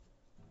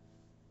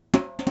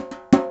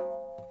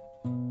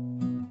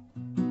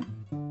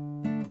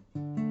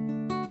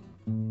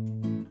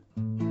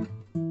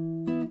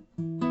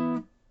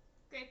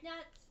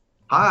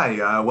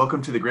Hi,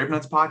 welcome to the Grape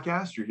Nuts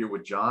podcast. You're here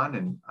with John,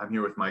 and I'm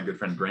here with my good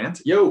friend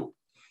Grant. Yo.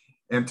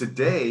 And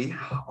today,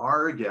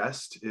 our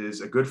guest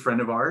is a good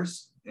friend of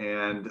ours,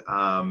 and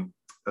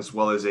as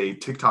well as a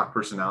TikTok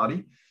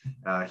personality.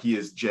 He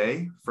is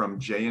Jay from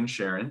Jay and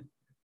Sharon.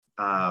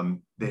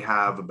 They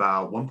have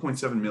about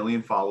 1.7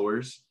 million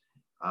followers,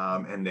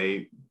 and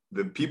the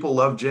people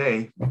love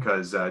Jay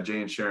because Jay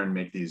and Sharon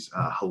make these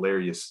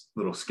hilarious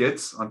little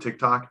skits on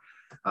TikTok,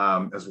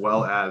 as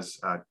well as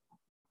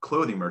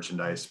clothing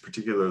merchandise,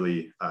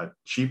 particularly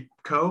Cheap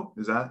Co.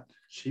 Is that?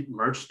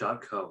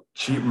 Cheapmerch.co.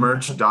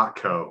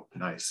 Cheapmerch.co.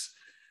 Nice.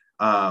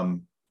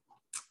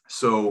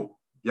 So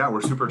yeah,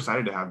 we're super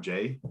excited to have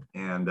Jay.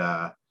 And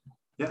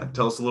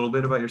tell us a little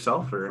bit about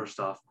yourself.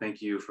 First off,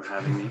 thank you for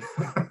having me.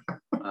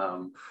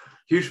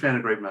 Huge fan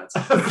of Grape Nuts.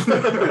 Full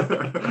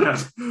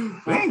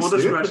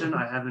discretion,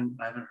 I haven't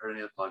heard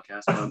any of the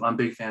podcasts, but I'm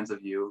big fans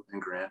of you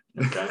and Grant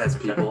as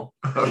people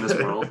in this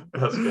world.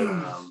 That's good.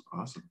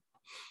 Awesome.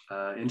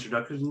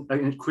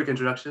 Quick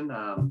introduction.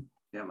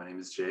 My name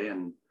is Jay,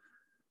 and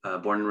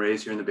born and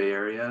raised here in the Bay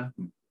Area.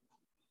 I'm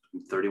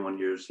 31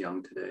 years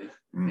young today.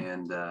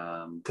 And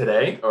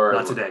today or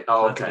not today?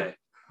 Oh, not okay.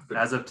 Today.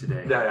 As of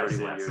today,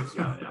 31 years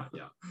young.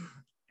 Yeah.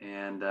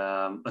 And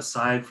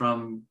aside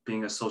from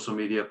being a social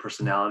media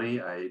personality,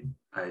 I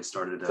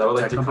started. Is that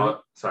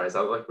what Sorry, is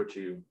that like what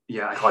you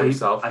call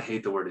yourself? I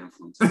hate the word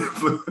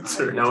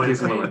influencer. No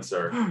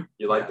influencer.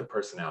 You like the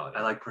personality.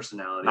 I like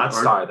personality. Not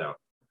star though.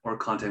 Or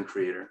content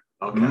creator.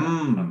 Okay.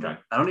 Okay.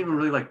 I don't even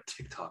really like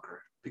TikToker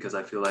because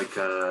I feel like.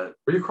 But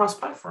you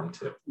cross-platform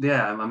too.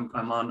 Yeah, I'm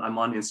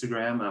on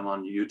Instagram and I'm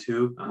on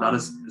YouTube. I'm not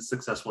as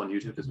successful on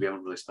YouTube because we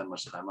haven't really spent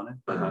much time on it.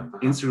 But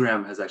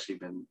Instagram has actually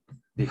been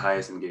the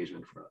highest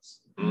engagement for us.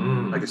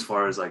 Like as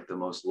far as like the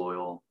most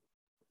loyal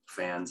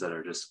fans that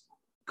are just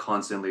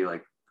constantly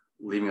like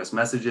leaving us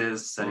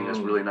messages, sending us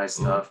really nice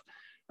stuff,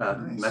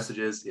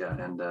 messages. Yeah,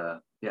 and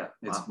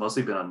it's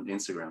mostly been on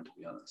Instagram, to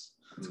be honest.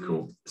 That's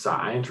cool. So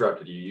I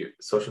interrupted you.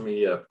 Social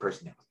media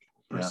personality.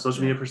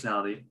 Social media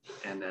personality,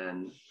 and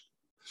then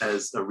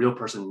as a real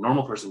person,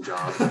 normal person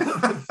job,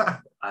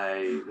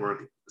 I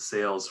work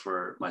sales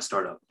for my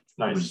startup,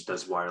 which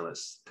does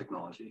wireless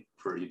technology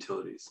for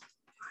utilities.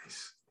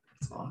 Nice.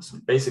 That's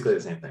awesome. Basically the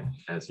same thing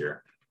as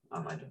your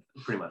online job.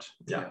 Pretty much.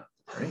 Yeah.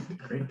 Great.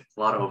 A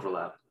lot of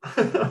overlap.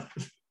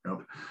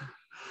 Nope.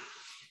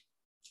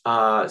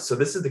 So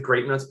this is the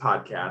Grape Nuts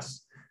podcast.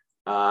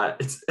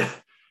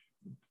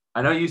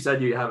 I know you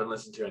said you haven't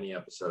listened to any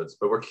episodes,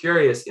 but we're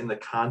curious in the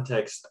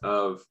context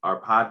of our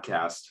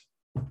podcast,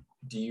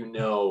 do you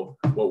know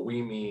what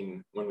we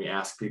mean when we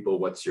ask people,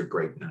 what's your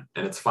grape nut?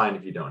 And it's fine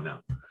if you don't know.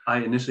 I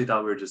initially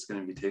thought we were just going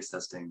to be taste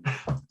testing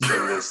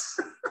this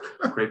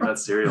grape nut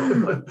cereal,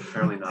 but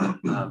apparently not.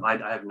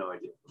 I have no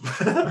idea.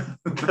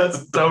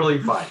 That's totally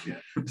fine.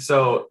 Yeah.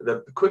 So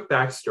the quick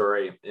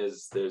backstory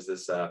is there's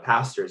this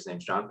pastor, his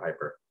name's John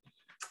Piper.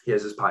 He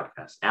has this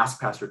podcast,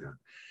 Ask Pastor John.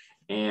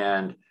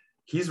 And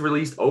he's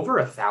released over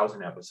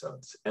 1,000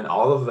 episodes, and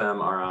all of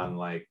them are on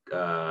like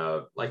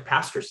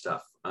pastor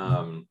stuff,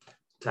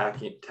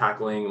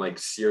 tackling like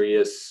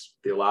serious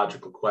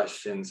theological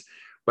questions.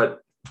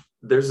 But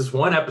there's this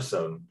one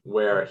episode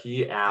where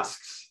he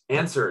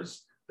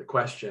answers the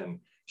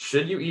question,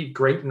 should you eat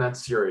grape nut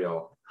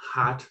cereal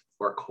hot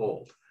or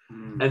cold?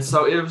 And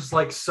so it was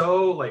like,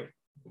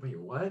 wait,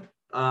 what?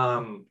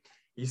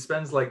 He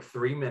spends like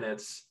 3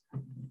 minutes,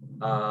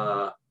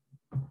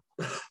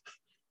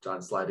 John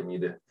slided me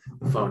the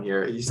phone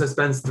here. He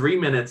spends 3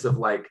 minutes of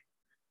like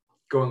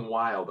going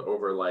wild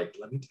over like,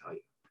 let me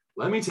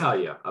tell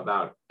you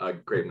about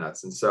grape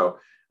nuts. And so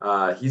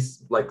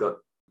he's like a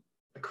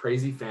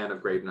crazy fan of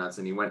grape nuts.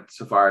 And he went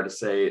so far to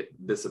say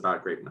this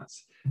about grape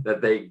nuts, that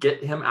they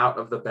get him out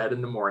of the bed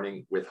in the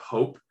morning with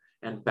hope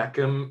and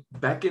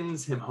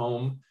beckons him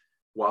home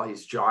while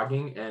he's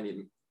jogging.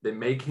 And they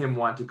make him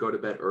want to go to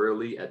bed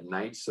early at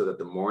night so that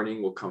the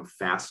morning will come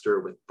faster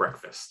with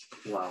breakfast.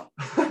 Wow.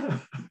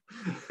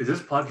 Is this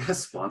podcast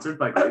sponsored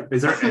by Grape?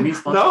 Is there any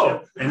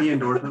sponsorship? No. Any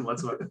endorsement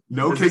whatsoever?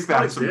 No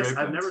kickbacks.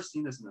 I've never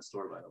seen this in the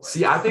store, by the way.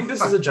 See, I think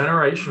this is a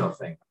generational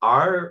thing.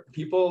 Our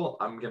people,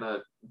 I'm going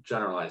to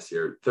generalize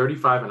here,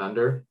 35 and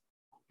under,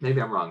 maybe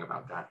I'm wrong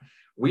about that.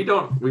 We've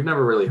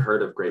never really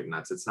heard of grape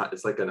nuts.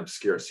 It's like an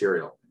obscure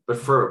cereal. But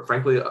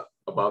frankly,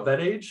 above that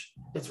age,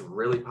 it's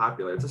really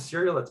popular. It's a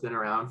cereal that's been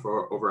around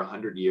for over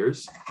 100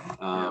 years.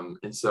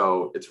 And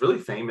so it's really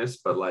famous,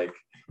 but like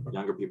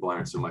younger people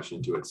aren't so much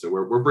into it. So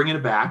we're bringing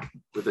it back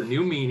with a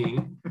new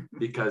meaning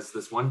because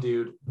this one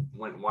dude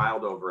went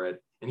wild over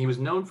it. And he was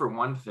known for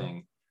one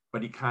thing,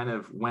 but he kind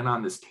of went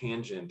on this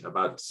tangent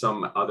about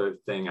some other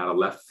thing out of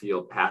left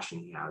field passion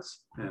he has.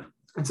 Yeah.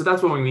 And so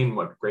that's what we mean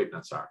what grape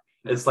nuts are.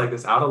 It's like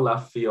this out of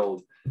left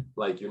field,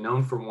 like you're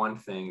known for one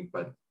thing,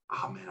 but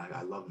oh man,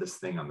 I love this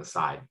thing on the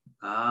side.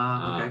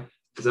 Okay.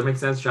 Does that make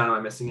sense, John? Am I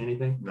missing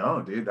anything?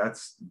 No, dude,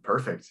 that's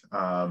perfect.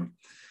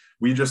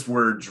 We just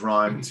were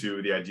drawn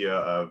to the idea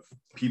of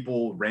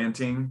people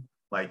ranting,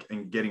 like,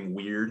 and getting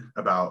weird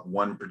about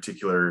one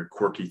particular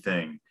quirky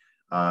thing,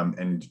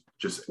 and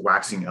just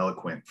waxing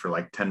eloquent for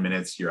like 10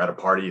 minutes. You're at a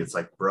party. It's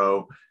like,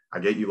 bro, I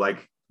get you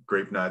like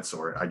grape nuts,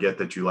 or I get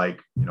that you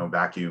like, you know,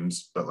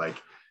 vacuums, but like,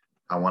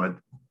 I want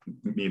to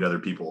meet other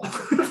people.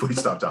 Please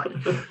stop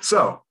talking.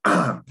 So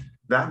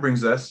that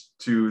brings us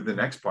to the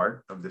next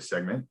part of this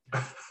segment.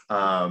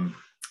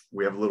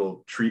 We have a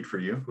little treat for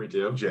you. We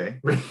do. Jay.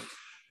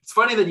 It's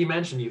funny that you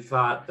mentioned you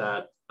thought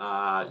that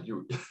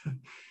you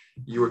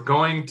were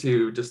going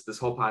to just this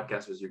whole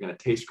podcast was you're going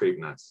to taste grape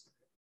nuts.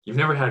 You've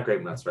never had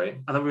grape nuts, right?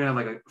 I thought we were gonna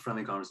have like a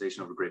friendly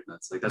conversation over grape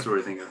nuts. Like that's what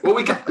we're thinking. Well,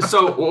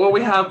 what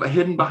we have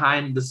hidden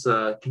behind this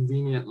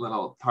convenient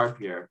little tarp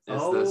here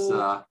is this.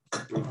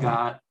 We've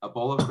got a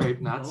bowl of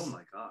grape nuts. Oh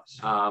my gosh.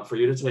 For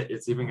you to take.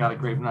 It's even got a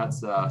grape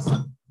nuts.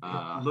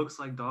 Looks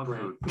like dog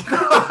brand.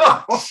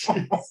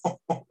 food.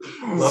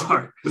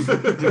 Sorry,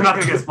 you're not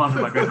gonna get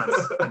sponsored by grape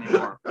nuts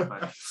anymore.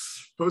 But...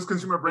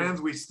 Post-consumer brands,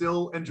 we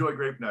still enjoy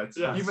grape nuts,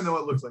 yes. even though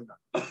it looks like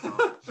nuts.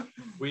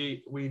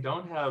 We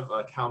don't have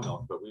cow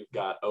milk, but we've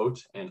got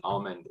oat and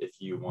almond if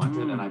you want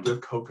it, and I do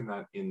have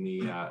coconut in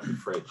the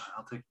fridge.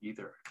 I'll take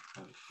either.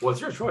 Well,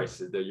 it's your choice.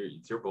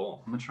 It's your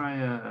bowl. I'm gonna try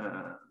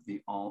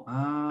the all.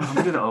 I'm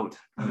gonna do the oat.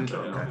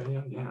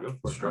 Okay. Yeah, go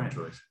for it. Strong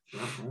choice.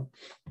 Yeah.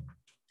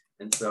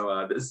 And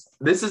so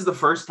this is the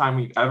first time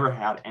we've ever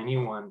had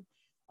anyone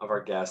of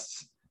our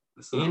guests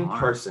in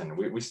person.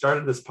 We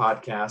started this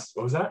podcast.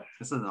 What was that?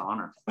 This is an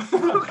honor.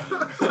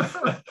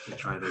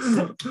 Try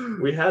this.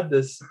 We had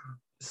this.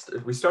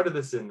 We started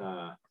this in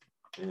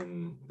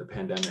the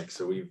pandemic,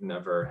 so we've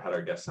never had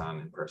our guests on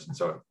in person.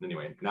 So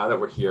anyway, now that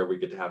we're here, we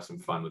get to have some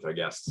fun with our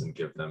guests and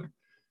give them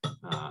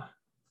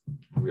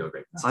real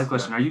great. Side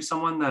question: Are you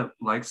someone that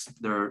likes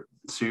their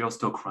cereal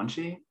still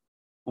crunchy,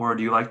 or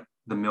do you like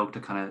the milk to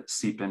kind of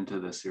seep into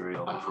the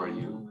cereal before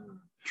you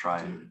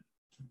try it?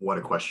 What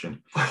a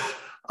question.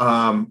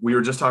 We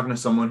were just talking to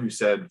someone who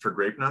said for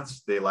grape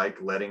nuts, they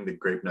like letting the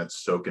grape nuts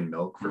soak in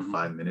milk for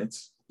 5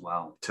 minutes.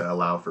 Wow. To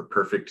allow for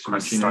perfect Can I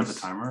crunchiness. start the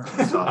timer?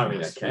 I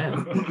mean, I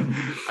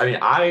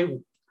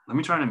can. Let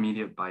me try an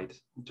immediate bite.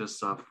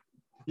 Just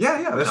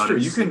Yeah, that's true.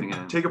 You can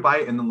in. take a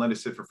bite and then let it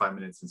sit for 5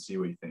 minutes and see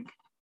what you think.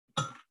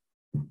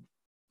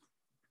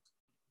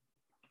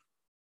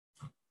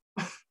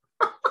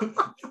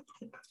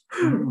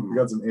 We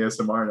got some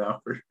ASMR now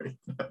for grape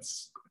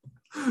nuts.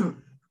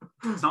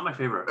 It's not my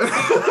favorite.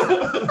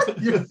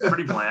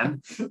 Pretty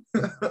bland.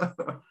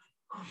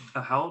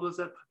 How old was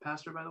that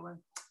pastor, by the way?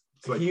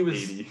 It's like he was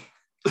 80.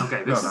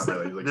 Okay, No, not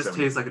really. Like this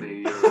 70. tastes like an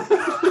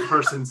 80-year-old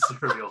person's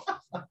cereal.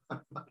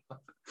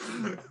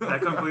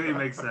 That completely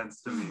makes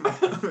sense to me.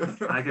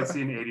 I can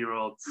see an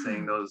 80-year-old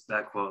saying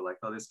that quote, like,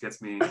 "Oh, this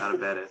gets me out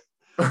of bed."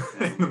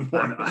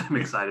 I'm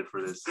excited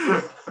for this.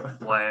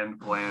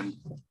 Bland.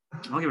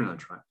 I'll give it another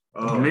try.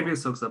 Oh. Maybe it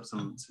soaks up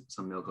some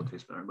milk. It'll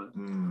taste better, but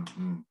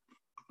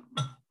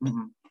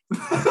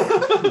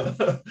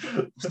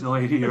still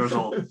 80 years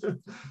old.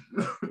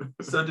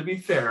 So to be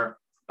fair,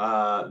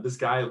 this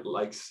guy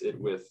likes it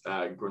with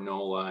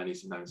granola, and he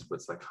sometimes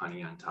puts like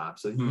honey on top.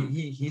 So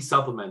he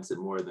supplements it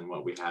more than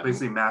what we have.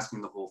 Basically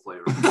masking the whole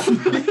flavor.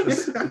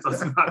 It's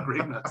not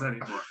grape nuts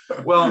anymore.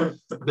 Well,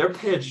 their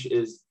pitch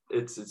is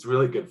it's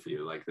really good for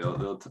you. Like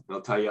they'll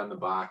tell you on the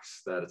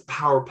box that it's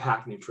power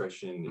pack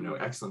nutrition, you know,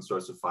 excellent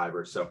source of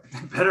fiber. So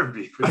it better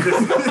be for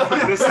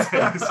this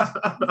taste.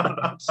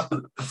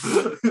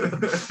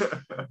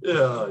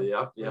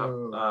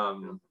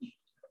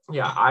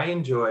 Yeah. I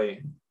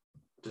enjoy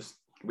just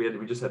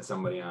we just had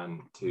somebody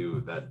on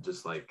too that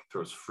just like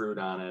throws fruit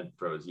on it,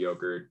 throws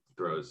yogurt,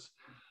 throws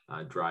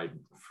dried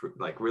fruit.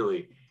 Like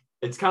really,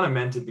 it's kind of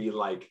meant to be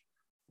like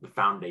the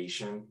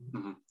foundation,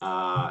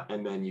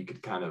 and then you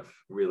could kind of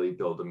really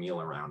build a meal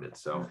around it.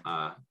 So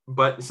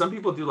but some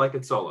people do like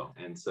it solo,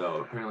 and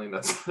so apparently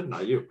that's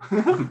not you.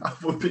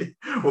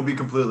 We'll be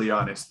completely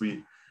honest,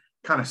 we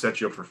kind of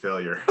set you up for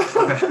failure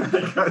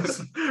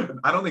because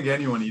I don't think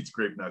anyone eats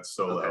grape nuts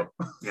solo.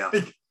 Okay. Yeah.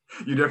 Like,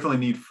 you definitely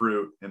need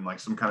fruit and like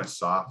some kind of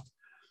soft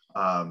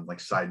like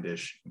side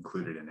dish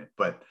included in it,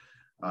 but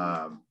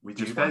we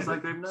just do you guys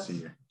like grape nuts?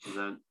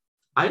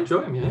 I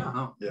enjoy them.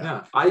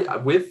 Yeah.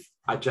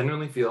 I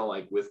genuinely feel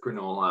like with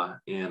granola,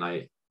 and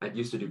I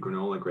used to do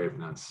granola, grape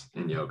nuts,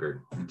 and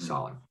yogurt.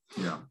 Solid.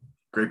 Yeah,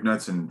 grape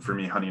nuts, and for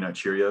me, Honey Nut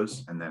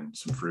Cheerios, and then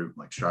some fruit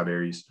like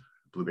strawberries,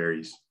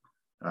 blueberries,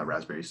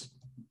 raspberries.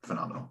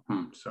 Phenomenal.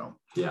 So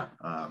yeah,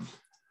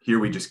 here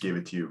we just gave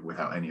it to you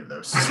without any of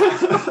those.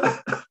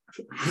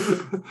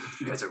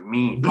 You guys are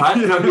mean. But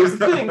no, here's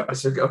the thing.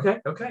 So,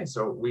 okay.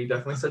 So we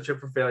definitely set you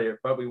up for failure,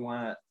 but we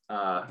want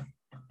to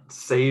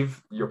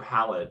save your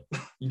palate.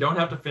 You don't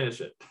have to finish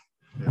it.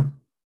 Yeah.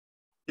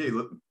 Hey,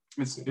 look,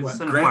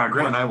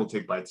 Grant and I will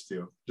take bites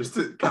too, just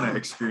to kind of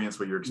experience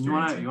what you're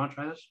experiencing. You want to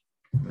try this?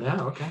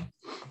 Yeah. Okay.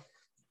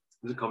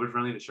 Is it COVID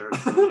friendly to share?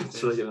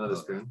 Should I get another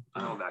spoon?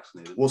 I'm all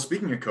vaccinated. Well,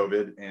 speaking of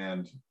COVID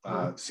and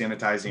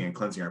sanitizing and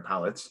cleansing our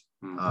palates,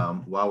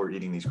 while we're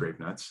eating these grape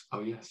nuts,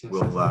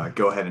 we'll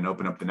go ahead and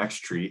open up the next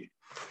treat.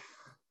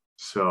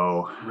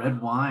 So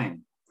red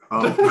wine.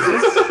 Oh,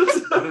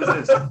 what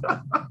is this?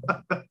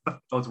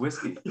 Oh, it's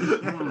whiskey.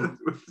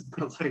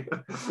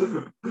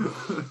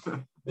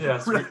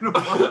 Yes.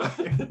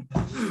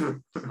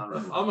 Not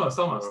really.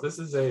 Almost. This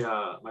is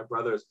my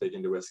brother is big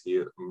into whiskey.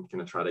 I'm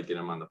gonna try to get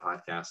him on the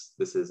podcast.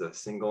 This is a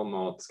single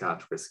malt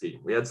Scotch whiskey.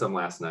 We had some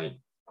last night.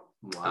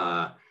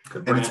 Wow.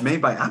 And it's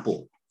made by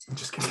Apple. I'm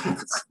just kidding.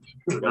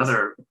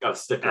 Another got a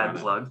sticker ad on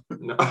it. plug.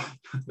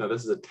 No,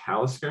 this is a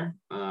Talisker.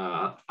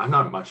 I'm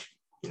not much,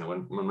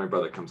 when my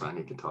brother comes on,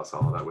 he can tell us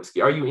all about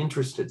whiskey. Are you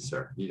interested,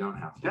 sir? You don't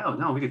have to.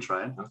 No, we could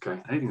try it. Okay.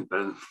 Anything's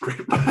better than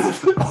grape.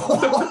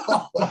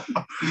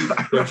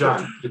 Yo,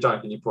 John,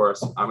 can you pour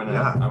us? I'm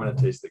gonna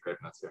taste the grape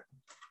nuts here.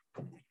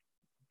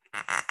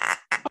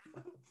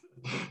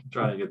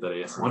 Trying to get that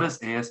ASMR. What does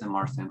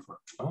ASMR stand for?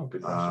 Oh,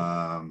 good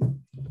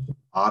question.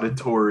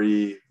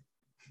 Auditory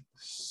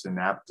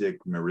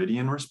synaptic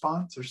meridian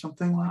response or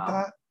something like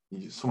that.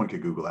 Someone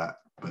could Google that,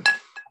 but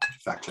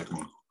fact check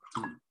me.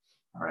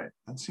 All right,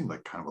 that seemed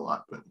like kind of a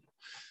lot, but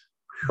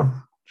whew.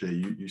 Jay,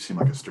 you seem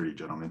like a sturdy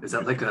gentleman. Is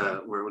that like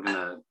where we're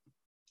gonna?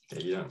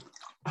 Yeah.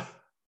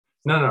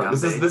 No.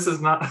 This is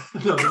not.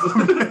 No,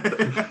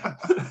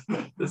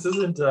 this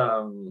isn't.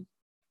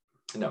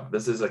 No,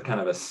 this is a kind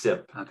of a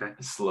sip. Okay.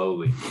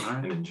 Slowly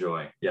and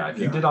enjoy. Yeah, if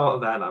you did all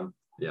of that, I don't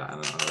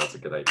know. That's a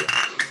good idea.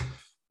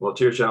 Well,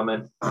 cheers,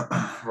 gentlemen.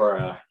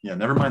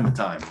 Never mind the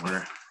time.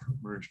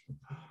 We're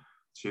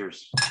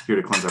cheers here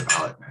to cleanse our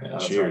palate. Yeah,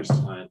 cheers.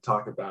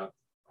 Talk about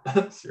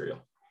cereal.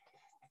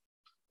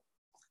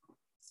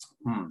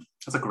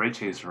 That's a great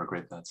chase for a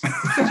grape nuts.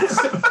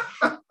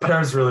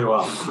 Pairs really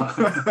well.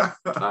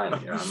 All right,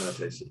 here, I'm gonna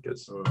taste it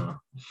because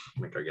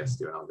make our guests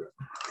do it. I'll do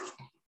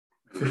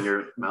it. In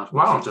your mouth.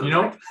 Wow, you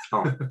know?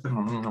 No,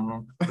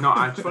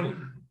 it's funny.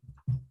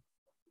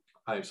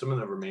 I have some of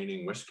the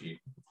remaining whiskey.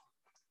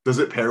 Does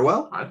it pair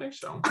well? I think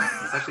so.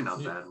 It's actually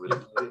not bad.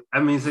 I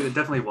mean, it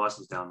definitely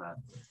washes down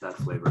that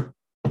flavor.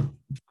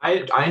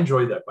 I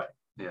enjoyed that bite.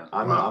 Yeah,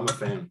 I'm a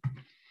fan.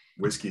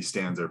 Whiskey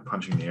stands are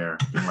punching the air.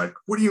 I'm like,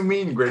 what do you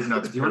mean grape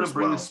nuts? Do you want to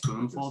bring a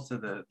spoonful to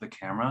the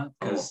camera?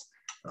 Because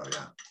oh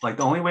yeah. Like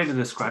the only way to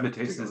describe the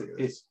taste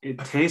is it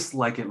tastes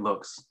like it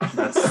looks.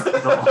 That's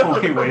the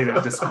only way to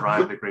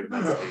describe the grape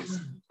nuts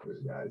taste.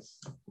 Guys,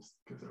 just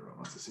because everyone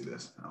wants to see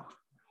this. Oh.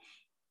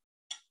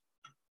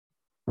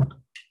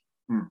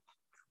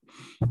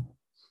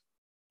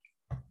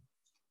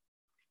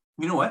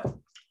 You know what?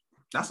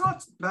 That's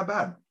not that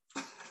bad.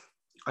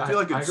 I feel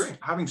like it's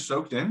having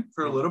soaked in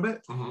for a little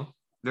bit. Mm-hmm.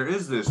 There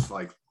is this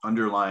like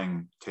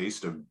underlying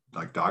taste of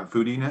like dog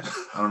foodiness.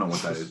 I don't know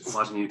what that is.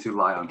 Watching you two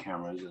lie on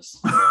camera is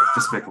just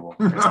despicable.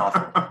 It's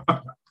awful.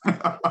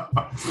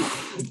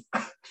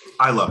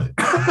 I love it.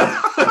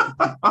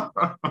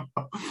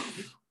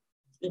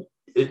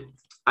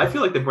 I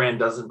feel like the brand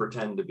doesn't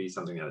pretend to be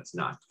something that it's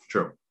not.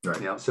 True. Right.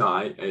 Yeah. So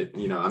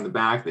on the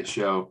back they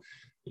show,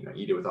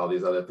 eat it with all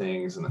these other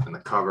things, and the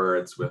cover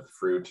it's with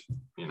fruit.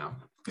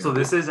 So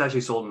this is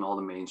actually sold in all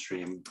the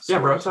mainstream stores. Yeah,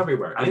 bro, it's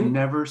everywhere. I've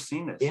never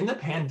seen this. In the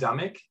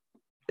pandemic,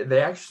 they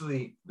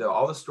actually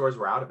all the stores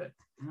were out of it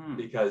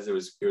because it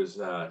was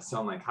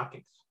selling like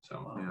hotcakes.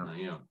 So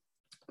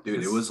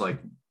dude, it was like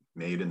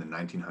made in the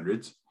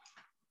 1900s.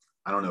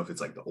 I don't know if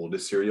it's like the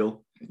oldest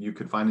cereal you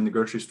could find in the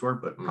grocery store,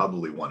 but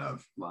probably one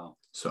of. Wow.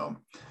 So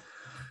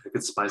they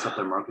could spice up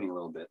their marketing a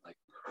little bit, like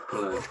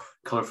put a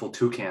colorful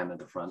toucan at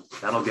the front.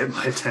 That'll get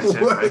my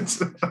attention. Right?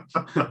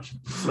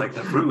 Like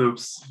the Fruit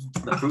Loops,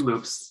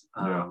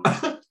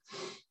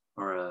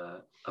 or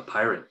a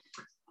pirate.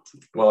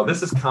 Well,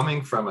 this is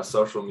coming from a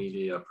social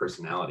media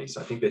personality,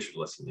 so I think they should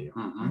listen to you.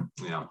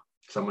 Mm-hmm.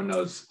 Someone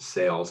knows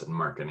sales and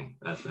marketing.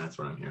 That's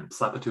what I'm hearing.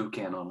 Slap a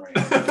toucan on right.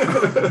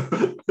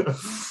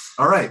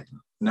 All right.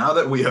 Now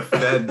that we have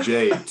fed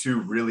Jay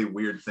two really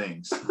weird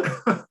things,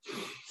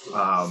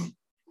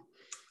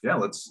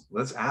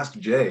 let's ask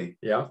Jay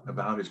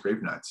about his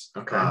grape nuts.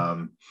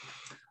 Okay.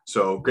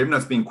 So grape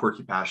nuts being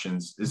quirky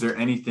passions, is there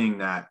anything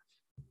that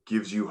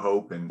gives you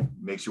hope and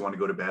makes you want to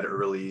go to bed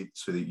early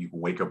so that you can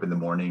wake up in the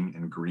morning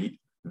and greet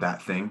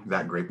that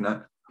grape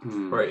nut?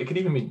 Or it could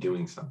even be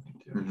doing something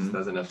too. It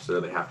doesn't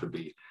necessarily have to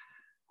be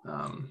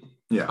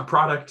a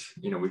product.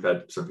 We've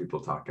had some people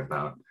talk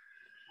about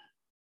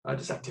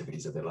just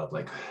activities that they love,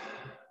 like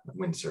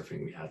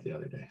windsurfing we had the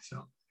other day.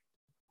 So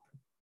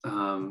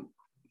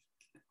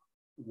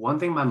one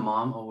thing my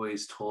mom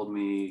always told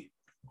me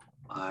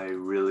I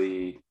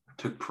really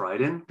took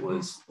pride in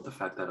was the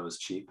fact that it was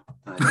cheap.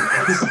 And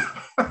I think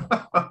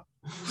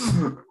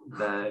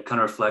that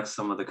kind of reflects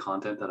some of the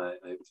content that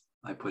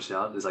I push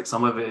out. Is like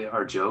some of it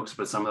are jokes,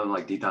 but some of them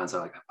like deep down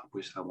inside, like I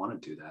wish I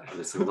want to do that, but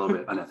it's a little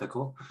bit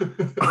unethical.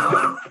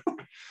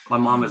 My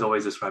mom has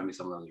always described me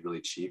someone that was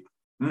really cheap,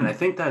 and I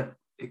think that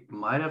it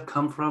might have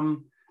come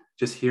from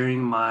just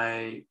hearing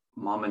my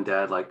mom and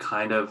dad like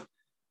kind of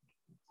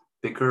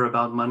bicker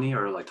about money,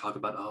 or like talk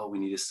about, oh, we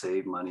need to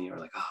save money, or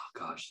like, oh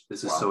gosh,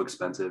 this is so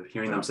expensive.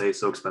 Hearing them say it's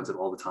so expensive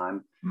all the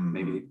time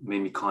maybe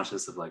made me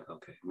conscious of like,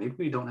 okay, maybe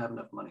we don't have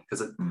enough money,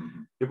 because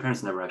your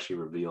parents never actually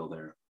reveal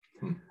their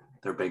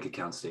bank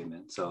account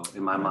statement. So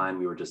in my mind,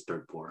 we were just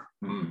dirt poor.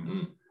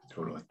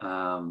 Totally.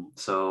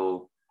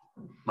 So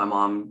my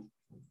mom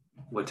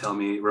would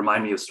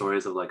remind me of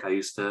stories of like, I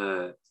used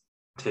to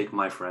take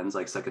my friends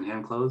like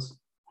secondhand clothes.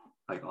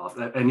 like off.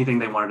 Anything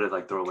they wanted to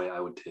like throw away, I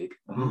would take.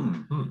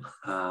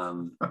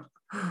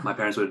 My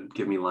parents would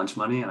give me lunch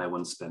money and I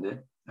wouldn't spend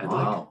it. I'd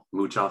like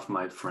mooch off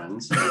my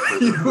friends.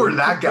 You were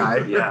that guy.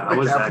 Yeah, I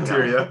was that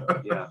guy.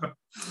 Yeah.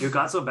 It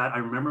got so bad. I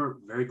remember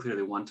very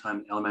clearly one time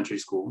in elementary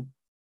school,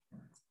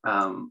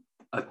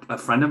 a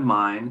friend of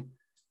mine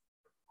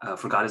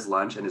forgot his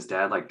lunch and his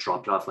dad like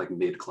dropped it off like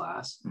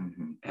mid-class.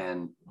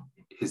 And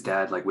his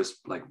dad like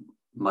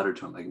muttered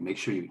to him, like, make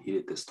sure you eat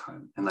it this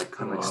time. And like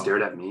kind of like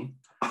stared at me.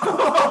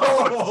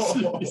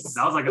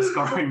 That was like a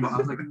scarring moment. I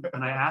was like,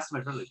 and I asked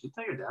my friend, like, did you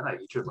tell your dad I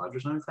eat your lunch or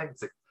something?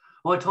 It's like,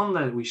 well, I told him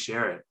that we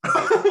share it.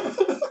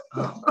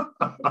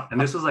 And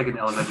this was like in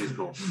elementary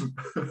school.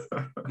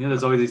 You know,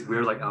 there's always these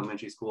weird like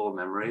elementary school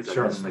memories that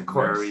are just like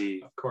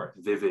very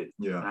vivid.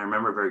 Yeah. And I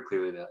remember very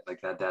clearly that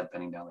like that dad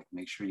bending down, like,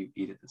 make sure you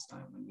eat it this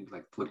time. And he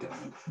like looked at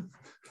me.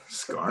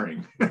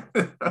 Scarring.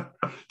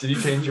 Did you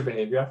change your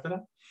behavior after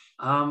that?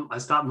 I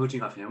stopped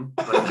mooching off him,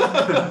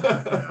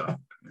 but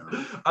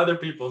other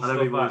people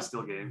were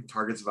still game.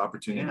 Targets of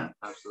opportunity. Yeah,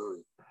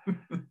 absolutely.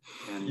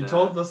 And you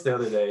told us the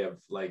other day of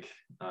like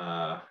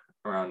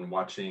around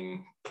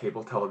watching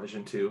cable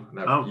television too.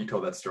 You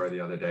told that story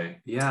the other day.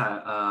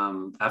 Yeah.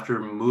 After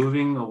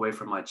moving away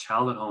from my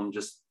childhood home,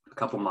 just a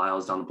couple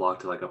miles down the block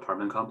to like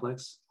apartment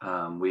complex,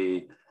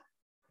 we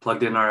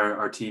plugged in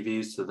our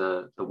TVs to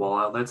the wall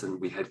outlets, and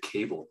we had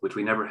cable, which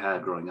we never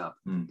had growing up.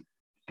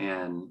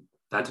 And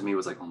that to me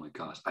was like, oh my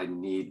gosh, I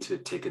need to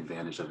take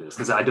advantage of this,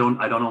 because I don't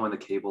know when the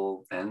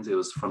cable ends. It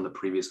was from the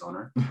previous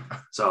owner,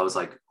 so I was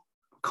like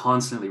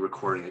constantly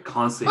recording it,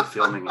 constantly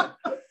filming it.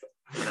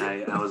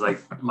 And I was like,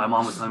 my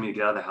mom was telling me to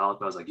get out of the house,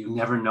 but I was like, you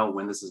never know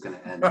when this is going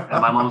to end.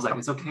 And my mom was like,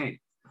 it's okay.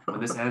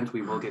 When this ends,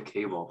 we will get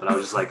cable. But I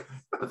was just like,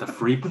 but the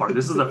free part,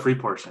 this is the free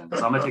portion.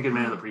 So I'm going to take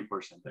advantage of the free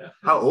portion. Yeah.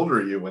 How old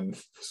were you when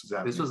this was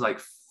happening? This was like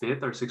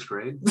 5th or 6th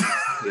grade.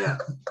 Yeah.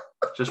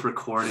 Just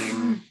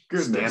recording,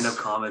 stand-up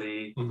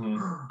comedy,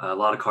 a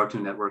lot of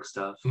Cartoon Network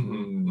stuff,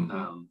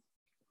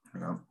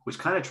 which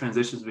kind of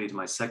transitions me to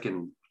my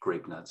second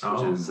Grape Nuts,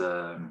 which is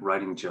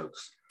writing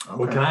jokes. Okay.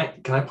 Well,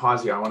 can I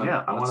pause you? I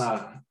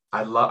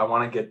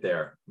want to get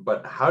there,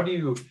 but how do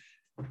you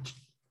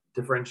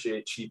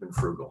differentiate cheap and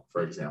frugal,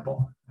 for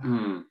example?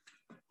 I've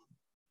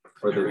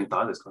never even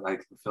thought of this. I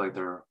feel like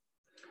they're.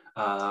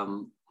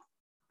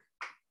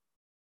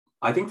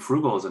 I think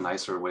frugal is a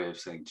nicer way of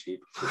saying cheap,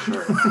 for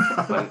sure.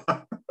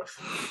 But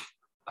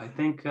I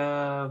think,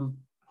 well,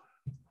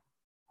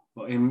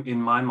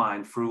 in my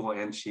mind, frugal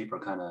and cheap are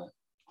kind of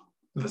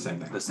the same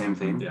thing. The same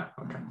thing. Yeah.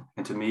 Okay.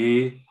 And to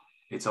me,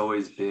 it's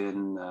always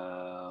been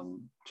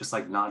just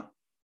like not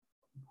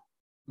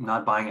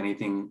buying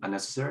anything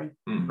unnecessary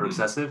or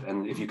excessive.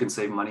 And if you can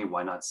save money,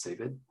 why not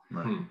save it?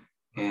 Right.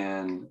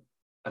 And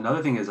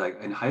another thing is, like,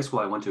 in high school,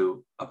 I went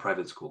to a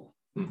private school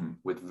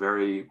with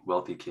very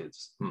wealthy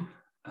kids.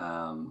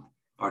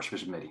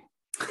 Archbishop Mitty.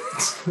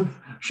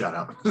 Shout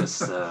out.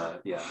 Just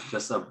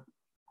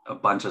a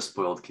bunch of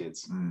spoiled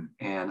kids.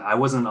 And I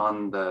wasn't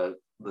on the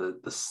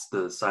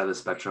side of the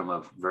spectrum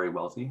of very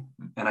wealthy,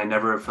 and I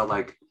never felt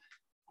like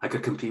I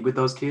could compete with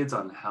those kids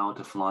on how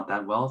to flaunt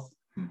that wealth.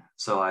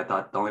 So I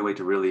thought the only way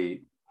to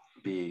really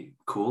be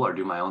cool or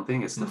do my own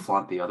thing is to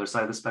flaunt the other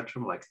side of the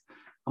spectrum. Like,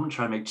 I'm gonna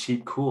try to make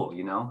cheap cool,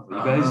 you know? You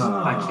guys,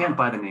 I can't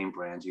buy the name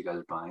brands you guys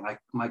are buying.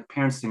 My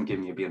parents didn't give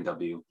me a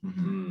BMW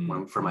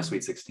for my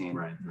Sweet 16.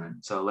 Right.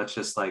 So let's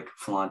just like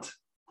flaunt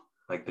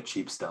like the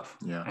cheap stuff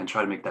and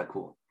try to make that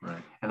cool.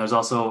 Right. And there's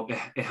also,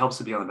 it helps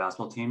to be on the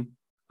basketball team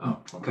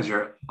because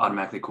you're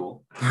automatically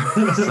cool.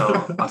 So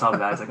on top of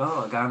that, it's like,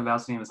 oh, a guy on the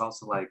basketball team is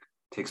also like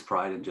takes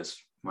pride in just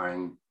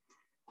wearing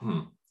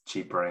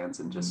cheap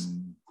brands and just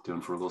doing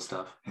frugal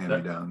stuff.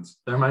 Hand-me-downs.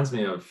 That reminds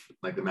me of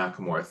like the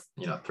Macklemore,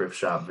 thrift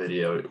shop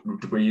video.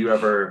 Were you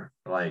ever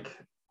like,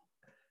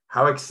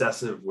 how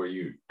excessive were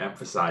you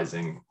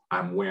emphasizing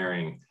I'm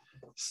wearing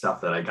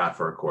stuff that I got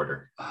for a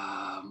quarter?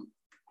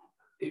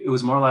 It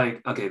was more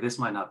like, okay, this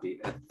might not be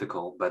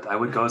ethical, but I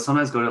would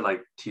sometimes go to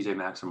like TJ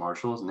Maxx or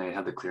Marshalls, and they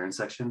had the clearance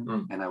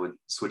section, and I would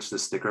switch the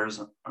stickers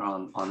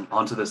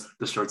onto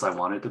the shirts I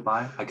wanted to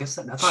buy. I guess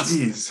that's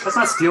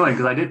not stealing,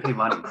 because I did pay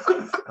money.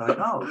 I'm like,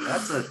 oh,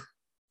 that's a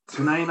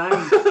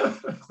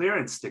 $2.99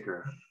 clearance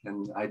sticker,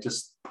 and I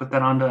just put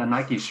that onto a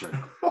Nike shirt,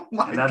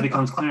 and that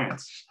becomes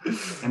clearance.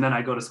 And then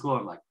I go to school,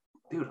 I'm like,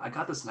 dude, I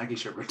got this Nike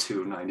shirt for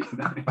 $2.99.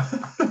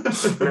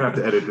 You're gonna have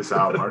to edit this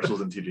out.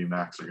 Marshalls and TJ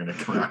Maxx are gonna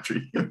come after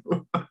you.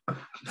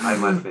 Hide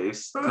my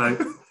face.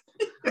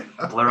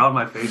 Blur out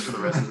my face for the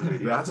rest of the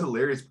video. That's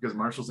hilarious, because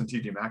Marshalls and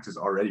TJ Maxx is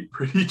already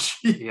pretty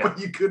cheap, but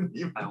you couldn't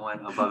even. I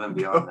went above and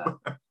beyond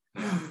that.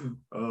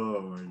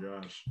 Oh my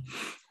gosh.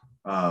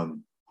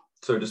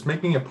 So just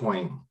making a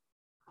point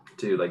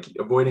to like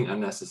avoiding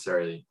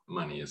unnecessary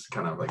money is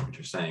kind of like what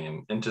you're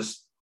saying, and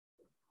just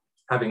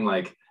having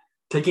like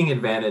taking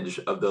advantage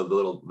of the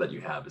little that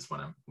you have is what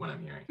I'm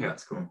hearing. Yeah,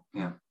 that's cool.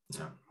 Yeah.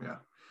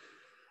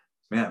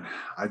 Man,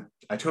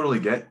 I totally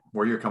get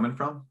where you're coming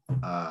from.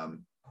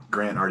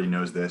 Grant already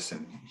knows this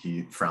and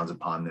he frowns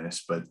upon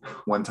this, but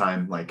one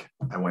time, like,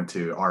 I went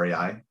to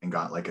REI and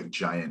got like a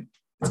giant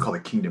it's called a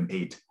Kingdom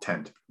 8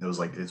 tent. It was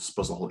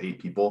supposed to hold 8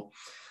 people.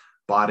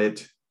 Bought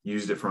it,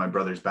 used it for my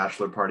brother's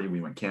bachelor party.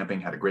 We went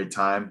camping, had a great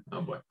time.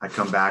 Oh boy. I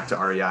come back to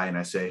REI and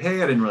I say,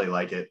 hey, I didn't really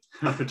like it.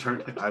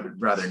 Return it.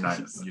 I'd rather not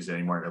use it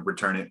anymore. I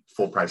return it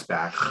full price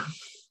back.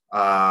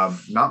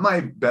 Not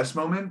my best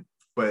moment,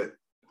 but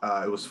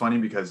it was funny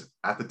because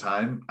at the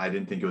time I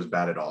didn't think it was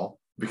bad at all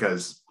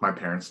because my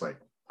parents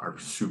are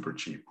super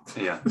cheap.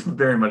 Yeah.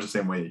 Very much the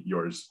same way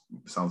yours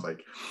sounds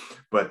like.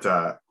 But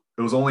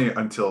it was only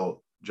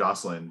until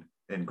Jocelyn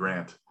and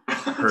Grant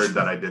heard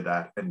that I did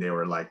that and they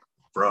were like,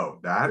 bro,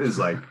 that is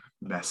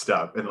messed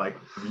up. And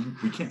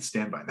we can't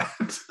stand by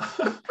that.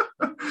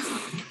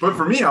 But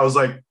for me, I was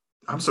like,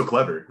 I'm so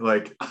clever.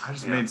 I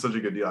just made such a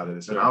good deal out of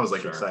this. And I was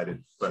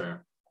excited. But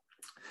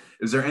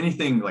is there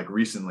anything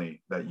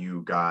recently that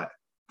you got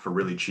for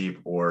really cheap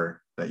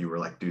or that you were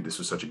like, dude, this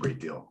was such a great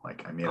deal?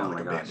 I made it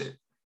a bandit.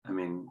 I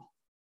mean,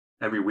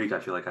 every week I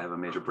feel like I have a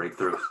major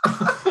breakthrough.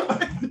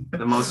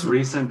 The most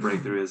recent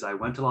breakthrough is I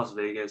went to Las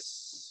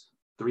Vegas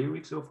 4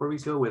 weeks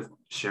ago with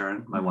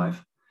Sharon, my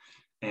wife.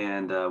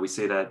 And we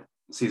stayed at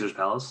Caesar's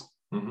Palace.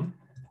 Mm-hmm.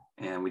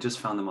 And we just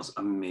found the most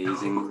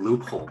amazing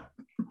loophole.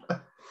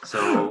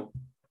 So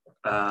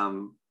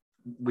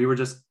we were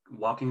just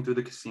walking through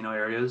the casino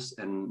areas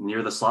and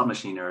near the slot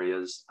machine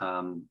areas.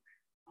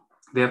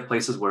 They have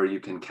places where you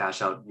can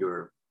cash out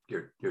your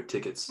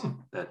tickets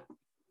that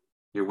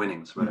your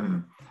winnings,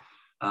 whatever.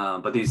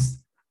 Mm-hmm. But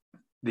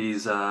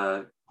these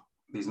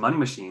money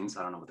machines,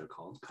 I don't know what they're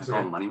called. Can I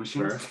call them money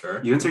machines? Sure.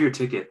 You insert your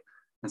ticket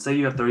and say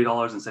you have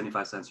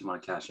 $30.75 you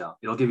want to cash out.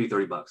 It'll give you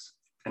 $30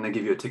 and then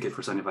give you a ticket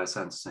for 75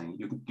 cents saying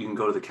you can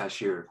go to the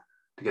cashier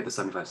to get the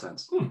 75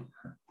 cents.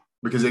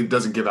 Because it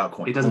doesn't give out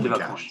coins. It doesn't give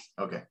out coins.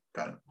 Okay,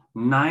 got it.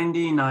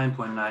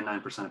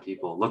 99.99% of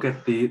people look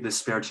at the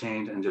spare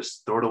change and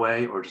just throw it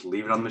away or just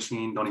leave it on the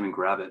machine, don't even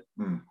grab it.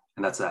 And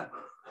that's that.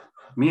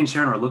 Me and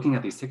Sharon are looking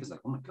at these tickets like,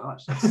 oh my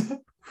gosh, that's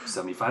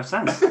 75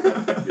 cents.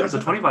 Here's a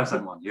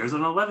 25-cent one. Here's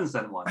an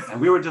 11-cent one.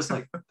 And we were just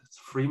like, that's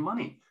free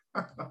money.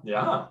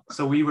 Yeah.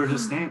 So we were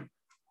just staying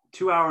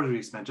 2 hours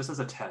we spent just as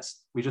a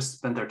test. We just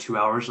spent there 2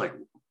 hours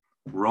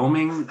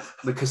roaming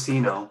the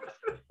casino,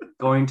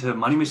 going to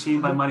money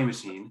machine by money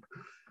machine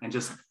and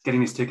just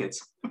getting these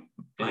tickets.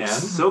 And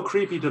so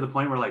creepy to the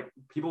point where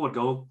people would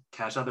go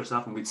cash out their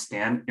stuff and we'd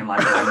stand in line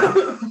behind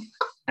them.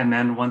 And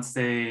then once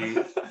they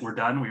were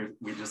done,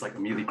 we just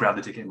immediately grab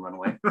the ticket and run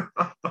away.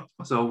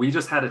 So we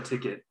just had a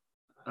ticket,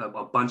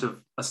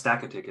 a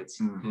stack of tickets.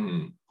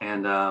 Mm-hmm.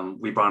 And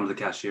we brought them to the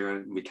cashier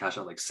and we cashed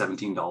out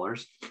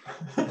 $17.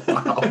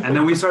 Wow. And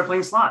then we started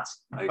playing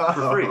slots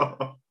for free.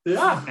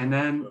 Yeah. And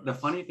then the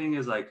funny thing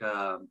is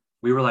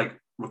we were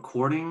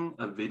recording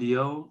a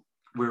video.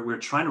 We're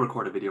trying to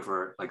record a video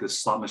for this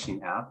slot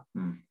machine app.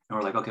 And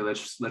we're like, okay,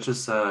 let's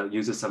just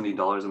use this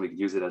 $17 and we could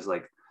use it as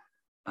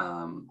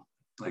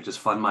just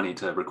fun money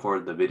to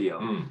record the video.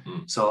 Mm-hmm.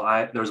 So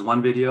there's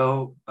one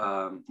video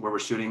where we're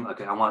shooting,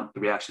 I want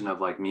the reaction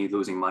of me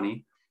losing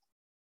money.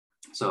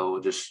 So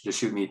just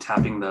shoot me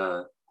tapping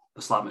the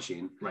slot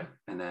machine. Right.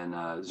 And then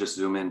just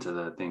zoom into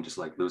the thing, just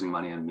losing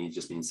money and me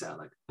just being sad.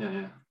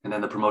 Yeah. And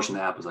then the promotion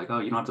of the app was oh,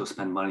 you don't have to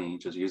spend money,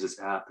 just use this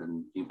app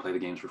and you can play the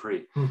games for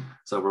free.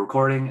 So we're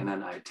recording and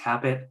then I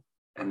tap it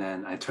and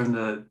then I turn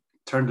to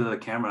the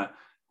camera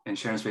and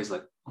Sharon's face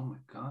oh my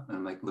God. And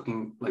I'm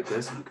looking like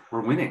this, and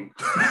we're winning.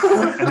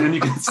 And then you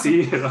can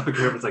see it on the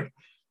camera.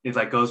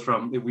 It goes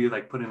from, we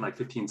put in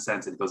 15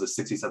 cents and it goes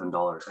to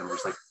 $67. And we're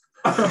just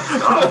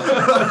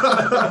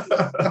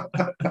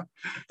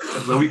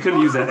so we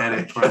couldn't use that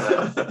edit for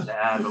the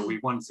ad, but we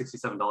won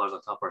 $67 on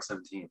top of our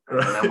 17.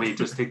 Right? And then we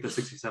just take the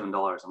 $67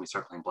 and we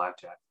start playing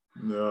blackjack.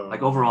 No.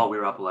 Overall, we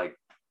were up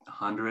 $150,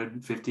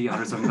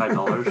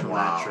 $175 from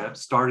that trip,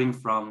 starting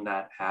from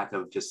that hack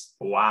of just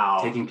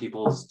taking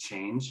people's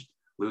change,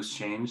 loose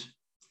change.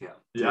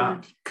 Yeah.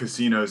 Dude,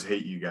 casinos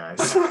hate you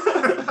guys.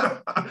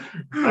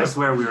 I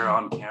swear we were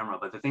on camera,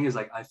 but the thing is,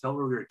 I felt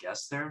we were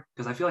guests there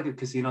because I feel like the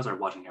casinos are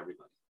watching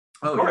everybody.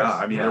 Oh yeah,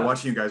 I mean they're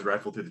watching you guys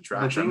rifle through the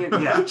trash. And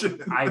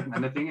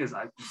the thing is,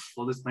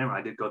 full disclaimer,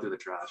 I did go through the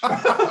trash.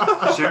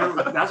 Sharon,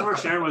 that's where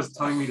Sharon was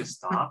telling me to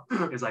stop.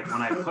 Is when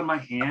I put my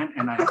hand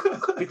and I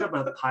picked up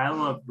a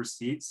pile of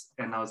receipts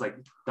and I was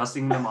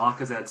dusting them off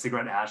because it had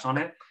cigarette ash on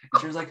it.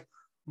 And she was like,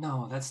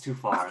 "No, that's too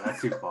far.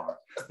 That's too far."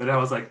 But I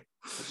was like,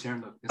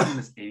 "Sharon, look, this one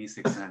is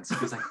 86 cents."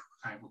 She was like,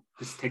 "All right, well,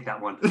 just take that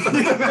one."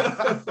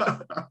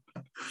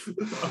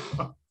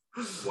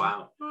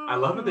 Wow. I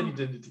love it that you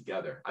did it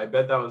together. I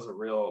bet that was a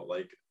real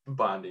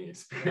bonding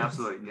experience.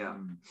 Absolutely.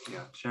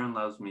 Yeah. Sharon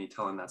loves me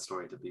telling that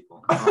story to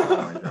people.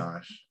 Oh my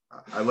gosh.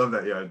 I love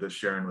that. Yeah. That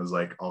Sharon was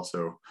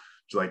also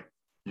just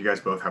you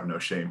guys both have no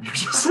shame. You're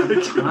just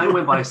Time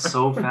went by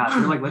so fast.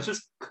 We were let's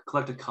just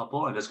collect a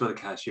couple and just go to the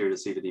cashier to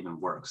see if it even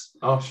works.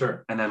 Oh,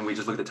 sure. And then we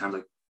just looked at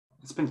time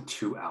it's been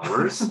 2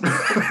 hours. And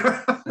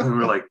we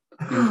were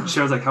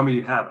Sharon's how many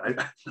do you have?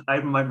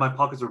 My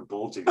pockets were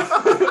bulging.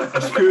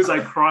 And she was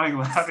crying,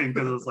 laughing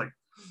because it was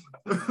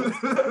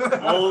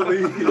all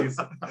these.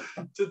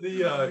 To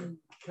the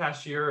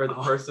cashier or the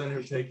person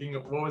who's taking,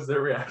 what was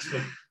their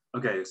reaction?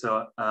 Okay,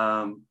 so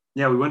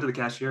Yeah, we went to the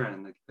cashier,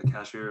 and the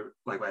cashier,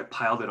 like, I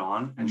piled it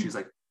on, and she's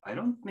like, I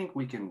don't think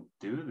we can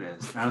do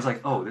this. And I was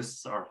like, oh, this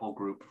is our whole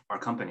group, our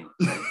company.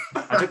 Right?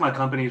 I took my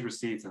company's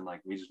receipts, and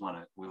like, we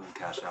will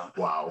cash out.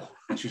 Wow.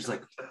 And she's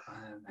like,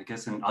 I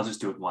guess, and I'll just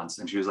do it once.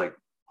 And she was like,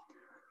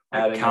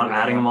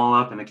 Adding them all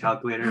up in the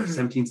calculator,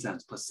 17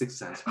 cents plus 6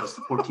 cents plus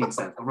 14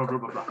 cents, blah, blah,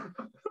 blah, blah.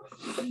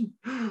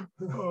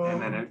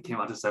 And then it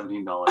came out to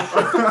 $17.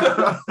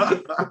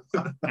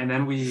 And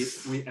then we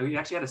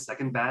actually had a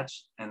second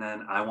batch, and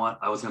then I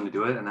was going to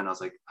do it, and then I was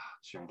like,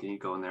 Sharon, can you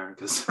go in there,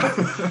 because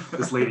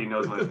this lady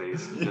knows my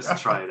face, just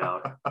try it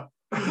out.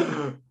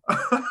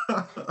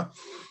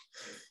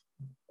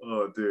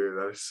 Oh, dude,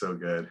 that is so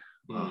good.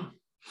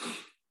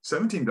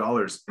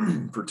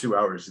 $17 for 2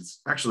 hours.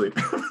 It's actually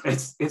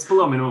it's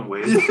below minimum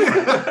wage.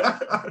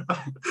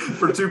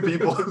 For two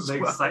people. The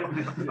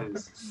excitement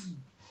is,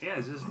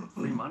 it's just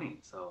free money.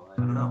 So I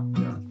don't know.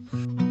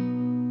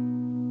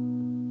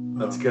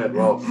 Yeah. That's good.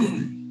 Well,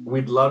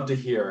 we'd love to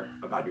hear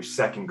about your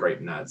second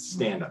Grape Nuts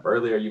stand-up.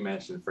 Earlier, you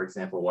mentioned, for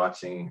example,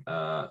 watching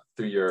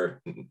through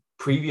your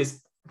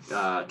previous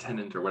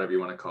tenant, or whatever you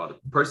want to call it,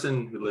 a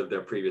person who lived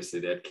there previously.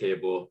 They had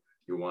cable.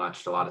 You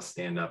watched a lot of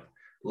stand-up.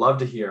 Love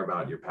to hear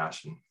about your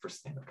passion for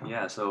stand-up comedy.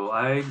 Yeah, so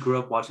I grew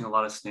up watching a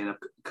lot of stand-up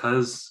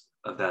because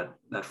of that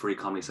free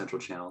Comedy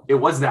Central channel. It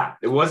was that.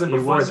 It wasn't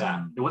before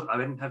that. It was. I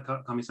didn't have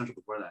Comedy Central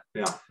before that.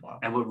 Yeah. Wow.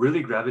 And what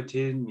really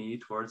gravitated me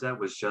towards that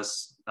was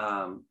just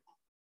the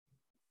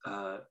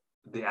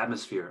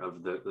atmosphere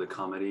of the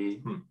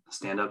comedy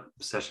stand-up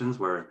sessions,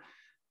 where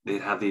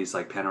they'd have these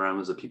like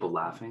panoramas of people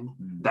laughing.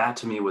 That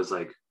to me was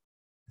like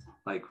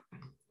that.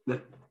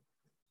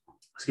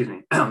 Excuse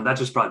me. That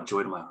just brought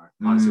joy to my heart.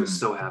 Honestly, I was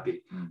so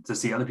happy to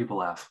see other people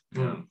laugh.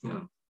 Yeah.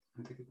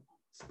 Take a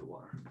sip of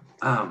water.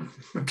 I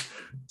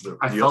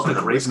I felt the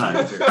grape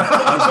nut.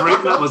 The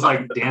grape nut was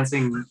like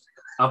dancing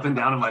up and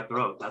down in my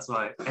throat. That's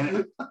why.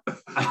 And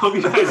I hope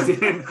you guys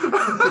didn't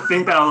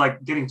think that I was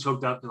like getting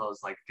choked up because I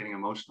was like getting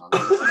emotional.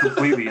 That was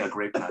completely a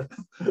grape nut.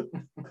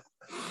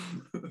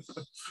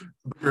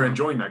 You're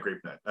enjoying that grape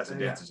nut as it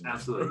dances.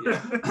 Absolutely.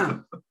 Yeah.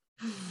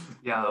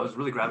 Yeah, I was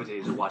really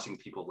gravitated to watching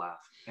people laugh.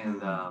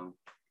 And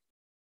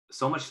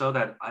so much so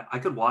that I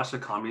could watch a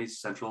Comedy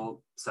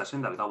Central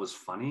session that I thought was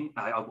funny.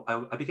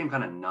 I became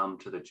kind of numb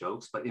to the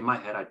jokes, but in my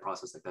head, I'd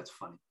process like, that's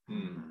funny.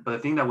 But the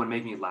thing that would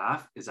make me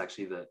laugh is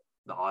actually the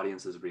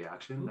audience's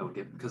reaction that would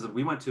get, because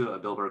we went to a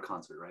Bill Burr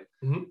concert, right?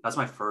 That's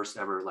my first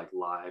ever like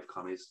live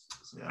comedy.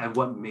 Yeah. And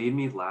what made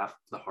me laugh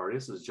the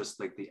hardest was just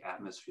like the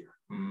atmosphere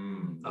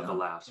of the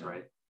laughs,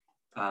 right?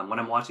 When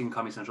I'm watching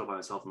Comedy Central by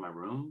myself in my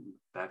room,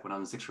 back when I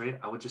was in 6th grade,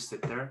 I would just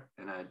sit there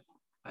and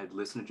I'd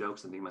listen to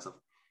jokes and think to myself,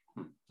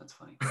 that's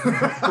funny.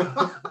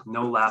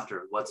 No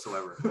laughter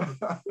whatsoever.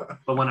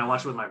 But when I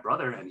watch it with my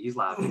brother and he's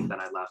laughing, then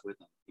I laugh with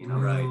him, you know?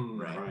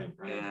 Right.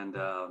 And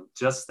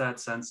just that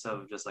sense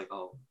of just like,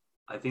 oh,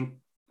 I think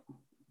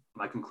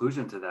my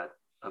conclusion to that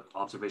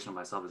observation of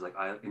myself is like,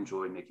 I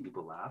enjoy making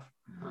people laugh.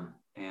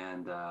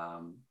 And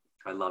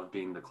I love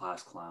being the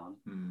class clown.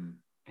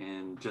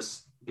 And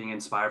just being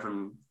inspired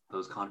from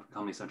those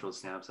Comedy Central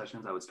stand-up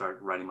sessions, I would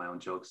start writing my own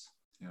jokes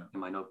in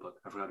my notebook.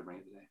 I forgot to bring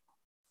it today.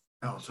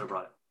 Oh, so I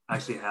brought it. I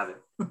actually have it.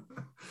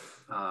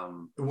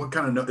 What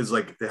kind of note is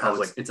like? It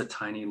has it's a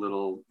tiny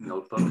little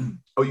notebook.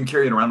 Oh, you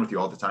carry it around with you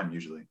all the time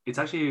usually. It's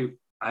actually,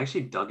 I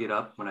actually dug it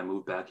up when I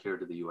moved back here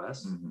to the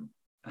US,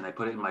 and I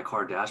put it in my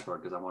car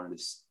dashboard because I wanted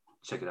to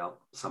check it out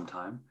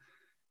sometime.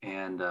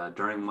 And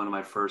during one of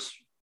my first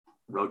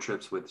road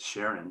trips with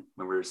Sharon,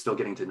 when we were still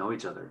getting to know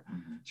each other,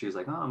 she was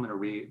like, oh, I'm going to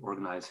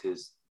reorganize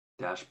his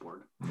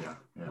dashboard.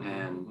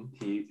 And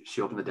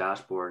she opened the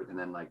dashboard and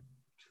then like,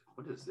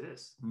 what is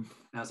this? And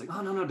I was like,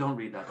 oh, no, don't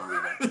read that.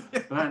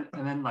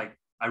 And then like,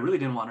 I really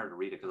didn't want her to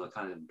read it because I was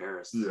kind of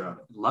embarrassed.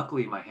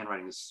 Luckily, my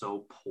handwriting is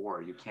so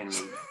poor, you can't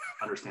even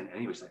understand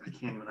any of it. She's like, I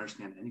can't even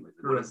understand any of it.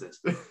 What is this?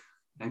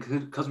 And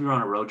because we were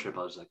on a road trip,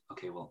 I was like,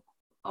 okay, well,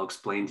 I'll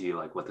explain to you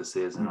like what this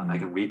is, and I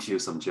can read to you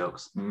some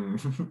jokes.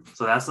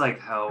 So that's like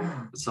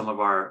how some of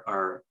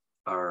our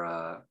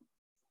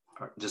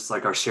just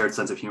like our shared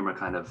sense of humor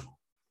kind of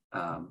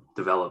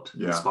developed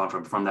and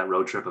spawned from that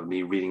road trip of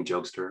me reading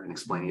jokes to her and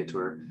explaining it to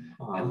her,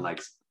 and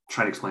like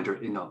trying to explain to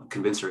her,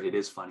 convince her it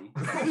is funny.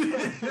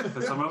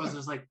 Because some of us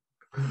just like,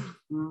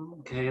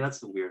 okay,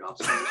 that's a weird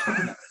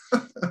observation.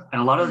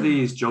 And a lot of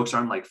these jokes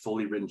aren't like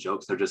fully written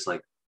jokes; they're just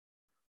like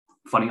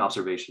funny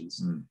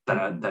observations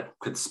that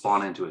could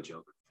spawn into a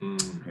joke.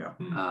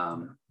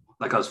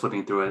 Like I was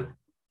flipping through it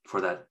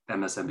for that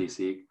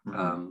MSNBC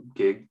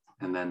gig,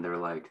 and then they're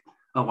like,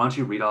 oh, why don't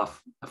you read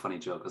off a funny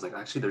joke? I was like,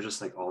 actually, they're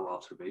just like all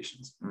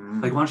observations.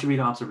 Like, why don't you read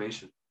an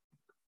observation?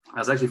 I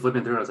was actually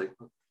flipping through it.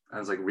 I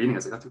was like reading. I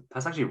was like,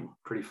 that's actually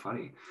pretty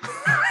funny.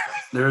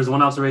 There's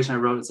one observation I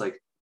wrote. It's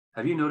like,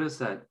 have you noticed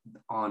that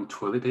on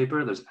toilet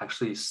paper, there's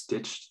actually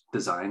stitched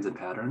designs and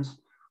patterns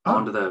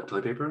onto the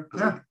toilet paper?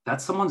 Like,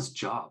 that's someone's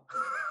job.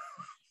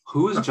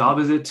 Whose job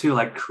is it to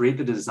like create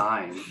the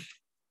design,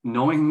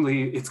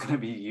 knowingly it's going to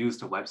be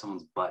used to wipe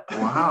someone's butt?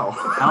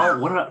 Wow.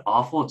 What an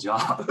awful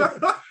job.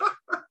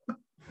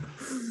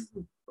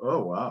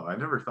 Oh wow, I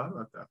never thought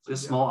about that.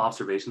 Just small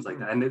observations like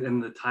that,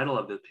 and the title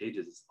of the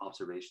pages is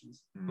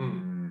observations.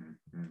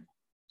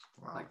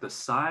 Wow. Like the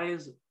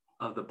size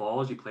of the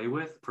balls you play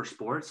with for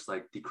sports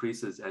like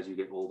decreases as you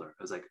get older.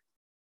 It was like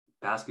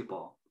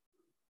basketball,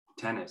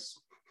 tennis,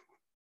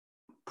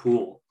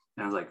 pool,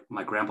 and I was like,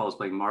 my grandpa was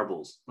playing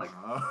marbles. Like,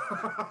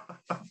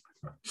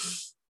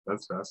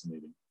 that's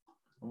fascinating.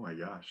 Oh my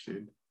gosh,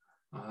 dude.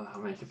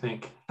 That'll make you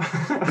think.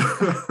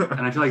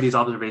 And I feel like these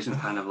observations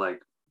kind of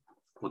like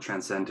will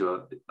transcend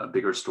to a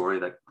bigger story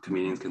that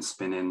comedians can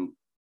spin in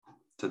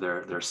to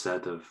their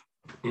set of.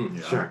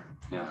 Sure.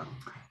 Yeah.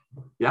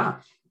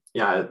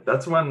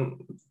 That's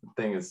one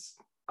thing is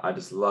I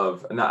just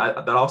love, and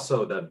that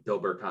also that Bill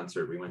Burr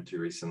concert we went to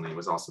recently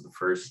was also the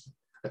first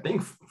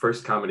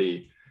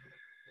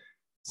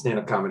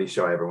stand-up comedy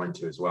show I ever went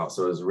to as well.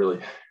 So it was really,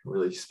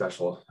 really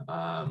special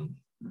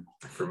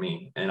for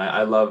me. And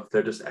I love,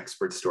 they're just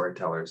expert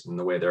storytellers and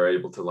the way they're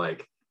able to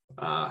like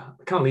kind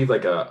of leave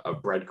like a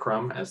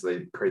breadcrumb as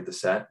they create the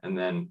set and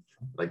then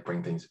like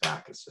bring things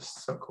back. It's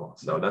just so cool.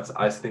 So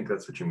I think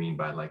that's what you mean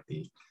by like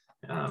the,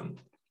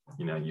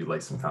 you lay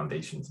some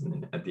foundations and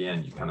then at the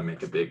end you kind of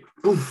make a big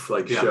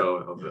show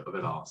of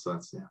it all. So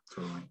that's,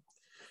 totally.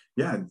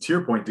 Yeah, and to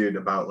your point, dude,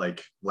 about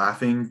like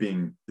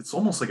laughing it's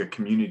almost like a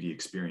community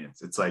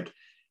experience. It's like,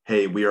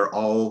 hey, we are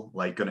all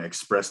like going to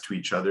express to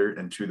each other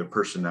and to the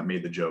person that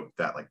made the joke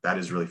that like, that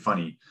is really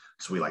funny.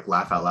 So we like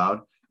laugh out loud.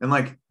 And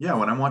like, yeah,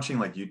 when I'm watching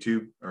like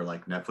YouTube or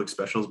like Netflix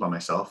specials by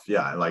myself,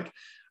 I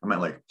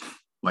might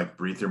like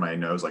breathe through my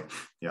nose, like,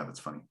 yeah, that's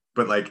funny.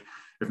 But like,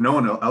 if no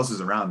one else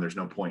is around, there's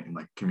no point in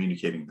like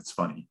communicating that's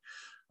funny.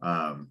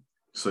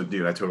 So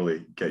dude, I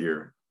totally get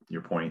your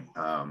point.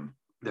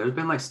 There's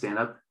been like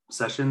stand-up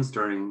sessions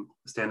during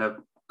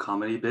stand-up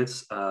comedy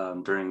bits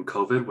during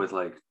COVID with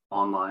like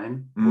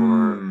online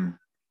or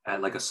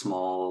at like a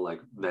small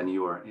like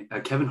venue or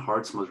Kevin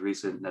Hart's most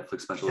recent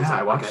Netflix special. Yeah,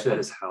 I watched it at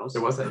his house.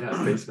 It wasn't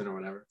basement or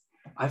whatever.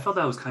 I felt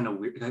that was kind of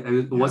weird.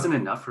 It wasn't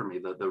enough for me.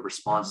 The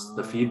response,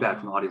 the feedback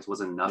from the audience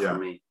wasn't enough for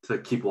me to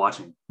keep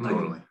watching. Like,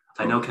 Totally.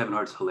 I know Kevin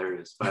Hart's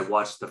hilarious, but I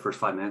watched the first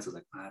 5 minutes. I was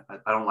like,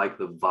 I don't like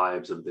the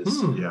vibes of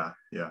this.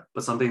 Yeah.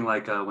 But something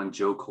like when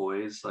Joe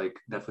Coy's like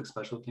Netflix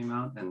special came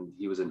out, and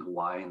he was in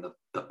Hawaii in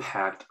the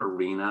packed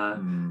arena,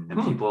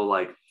 and people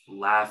like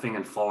laughing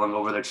and falling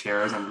over their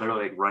chairs and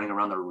literally like running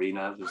around the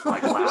arena just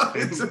like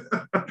laughing.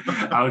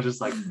 I was just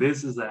like,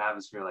 this is the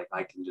atmosphere. Like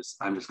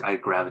I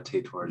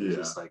gravitate towards. It's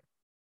just like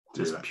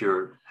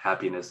pure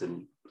happiness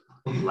and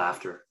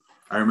laughter.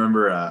 I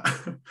remember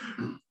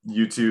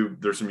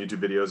YouTube, there's some YouTube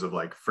videos of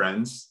like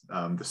Friends,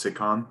 the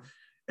sitcom,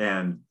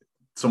 and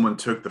someone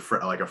took a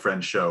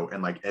friend's show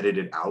and like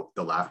edited out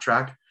the laugh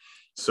track.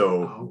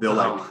 So they'll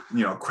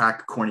like,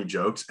 crack corny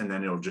jokes and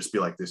then it'll just be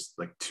like this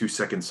like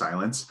 2-second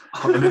silence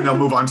and then they'll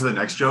move on to the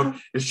next joke.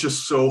 It's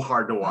just so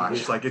hard to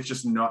watch. Like it's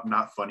just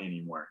not funny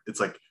anymore. It's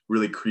like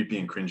really creepy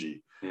and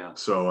cringy. Yeah.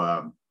 So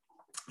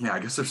I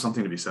guess there's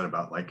something to be said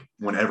about like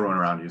when everyone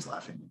around you is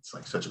laughing, it's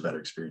like such a better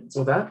experience.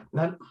 Well, that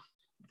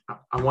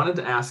I wanted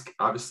to ask,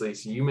 obviously,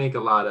 so you make a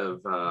lot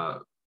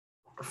of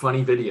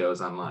funny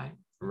videos online,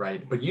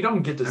 right? But you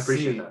don't get to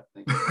see that.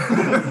 Thank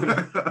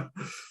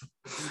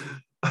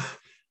you.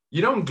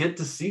 You don't get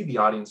to see the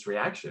audience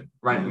reaction,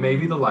 right?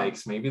 Maybe the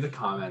likes, maybe the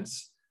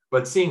comments,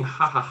 but seeing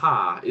ha ha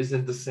ha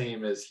isn't the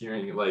same as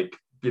hearing like,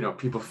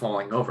 people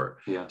falling over.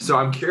 Yeah. So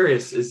I'm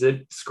curious, is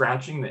it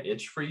scratching the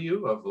itch for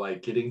you of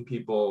like getting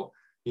people,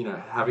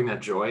 having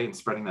that joy and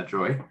spreading that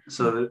joy?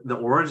 So the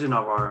origin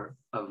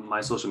of my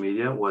social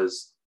media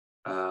was,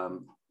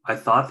 I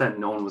thought that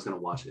no one was going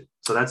to watch it.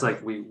 So that's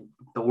like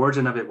the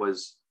origin of it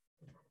was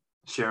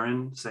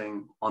Sharon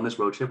saying, on this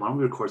road trip, why don't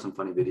we record some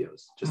funny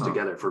videos just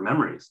together for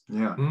memories?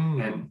 Yeah.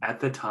 And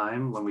at the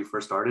time when we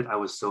first started, I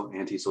was so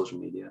anti-social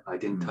media. I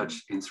didn't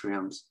touch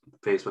Instagram,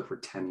 Facebook for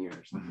 10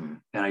 years.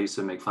 And I used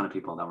to make fun of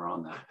people that were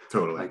on that.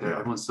 Totally. Like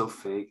everyone's so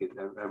fake.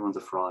 Everyone's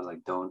a fraud. Like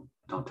don't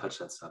touch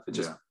that stuff. It's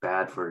just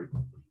bad for,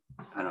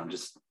 I don't know,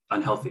 just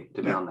unhealthy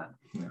to be on that.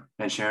 Yeah.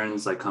 And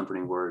Sharon's like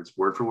comforting words,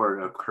 word for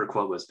word, her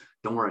quote was,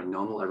 "Don't worry,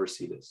 no one will ever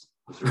see this."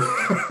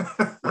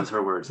 Was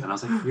her words. And I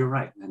was like, you're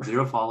right. And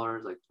 0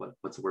 followers, like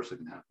what's the worst that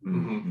can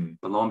happen?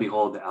 But lo and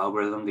behold, the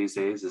algorithm these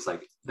days is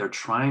like they're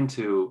trying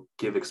to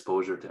give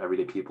exposure to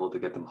everyday people to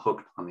get them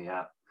hooked on the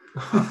app.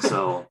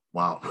 So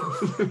wow.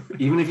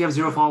 Even if you have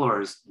 0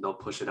 followers, they'll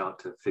push it out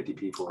to 50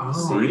 people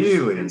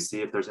and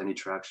see if there's any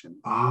traction.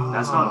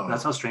 That's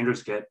how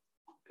strangers get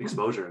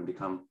exposure and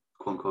become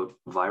quote unquote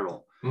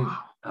viral.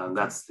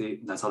 That's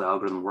how the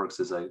algorithm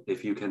works, is like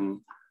if you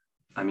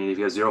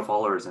have 0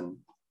 followers and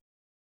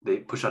they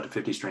push out to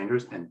 50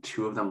 strangers and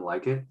 2 of them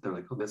like it, they're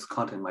like, oh, this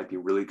content might be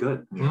really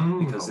good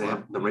because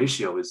the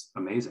ratio is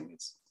amazing.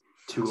 It's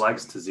 2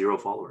 likes to 0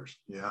 followers.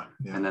 Yeah.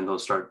 And then they'll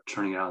start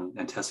turning it on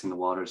and testing the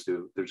waters.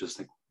 They're just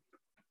like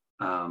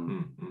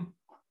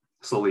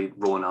slowly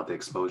rolling out the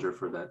exposure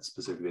for that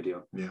specific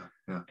video. Yeah.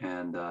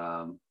 And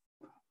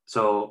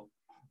so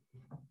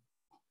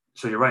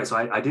you're right. So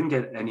I didn't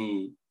get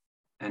any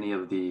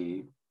of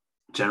the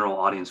general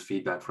audience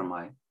feedback from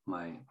my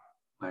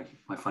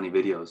funny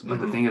videos.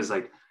 But the thing is,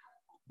 like,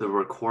 the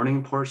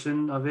recording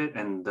portion of it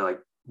and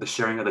the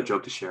sharing of the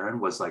joke to Sharon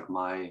was like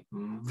my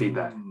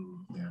feedback.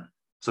 Yeah.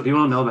 So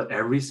people don't know that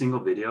every single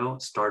video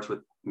starts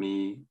with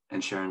me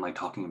and Sharon like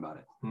talking about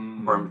it,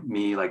 or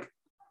me like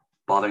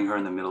bothering her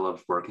in the middle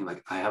of working.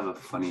 Like, I have a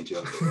funny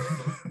joke.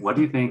 What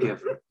do you think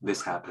if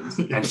this happens?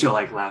 And she'll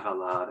like laugh out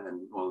loud,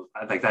 and well,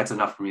 like that's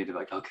enough for me to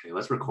like, okay,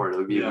 let's record it.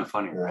 It'll be even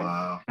funnier,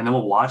 right? And then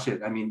we'll watch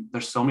it. I mean,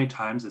 there's so many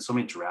times and so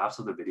many drafts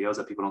of the videos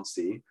that people don't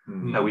see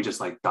that we just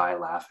like die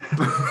laughing.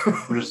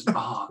 We're just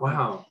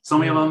wow. So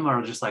many of them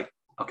are just like,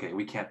 okay,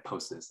 we can't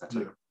post this. That's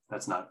like,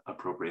 that's not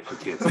appropriate for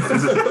kids.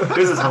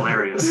 This is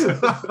hilarious.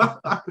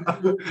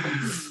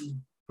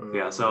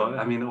 Yeah. So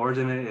I mean, the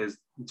origin is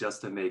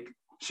just to make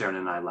Sharon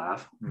and I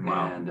laugh.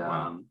 Wow. And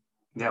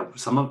yeah,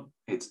 some of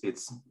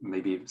it's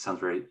maybe sounds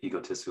very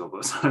egotistical,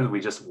 but sometimes we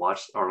just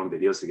watch our own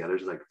videos together,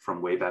 just like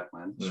from way back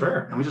when.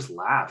 Sure. And we just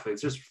laugh.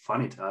 It's just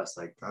funny to us.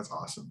 Like, that's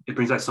awesome. It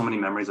brings back so many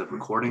memories of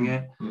recording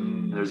it.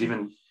 And there's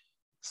even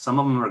some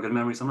of them are good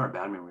memories, some are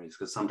bad memories,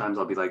 because sometimes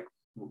I'll be like,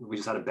 we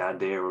just had a bad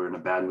day or we're in a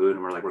bad mood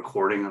and we're like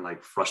recording and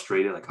like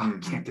frustrated, like, oh, I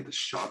can't get the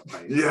shot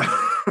right. Yeah.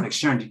 Like,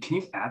 Sharon, can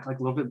you act like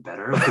a little bit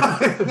better?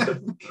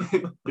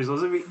 You're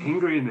supposed to be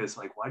angry in this.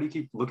 Like, why do you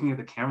keep looking at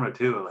the camera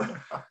too? Like,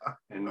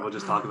 and we'll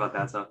just talk about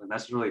that stuff. And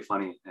that's really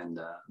funny. And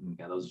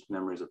yeah, those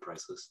memories are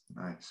priceless.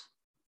 Nice.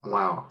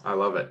 Wow. I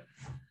love it.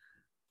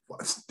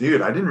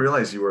 Dude, I didn't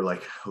realize you were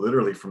like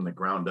literally from the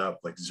ground up,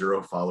 like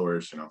 0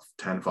 followers,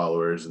 10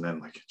 followers, and then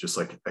like just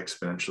like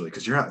exponentially,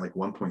 because you're at like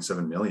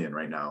 1.7 million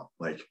right now.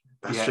 Like,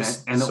 that's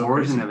just and the so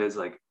origin crazy. of it is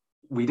like,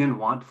 we didn't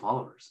want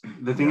followers.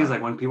 The thing is,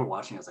 like, when people were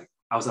watching,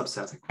 I was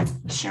upset. Like,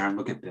 Sharon,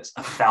 look at this.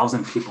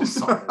 1,000 people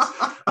saw this.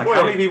 Like,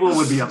 how many people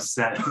would be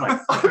upset? Like,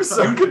 I'm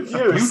so confused.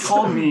 You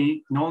told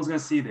me no one's gonna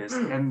see this,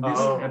 and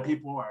and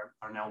people are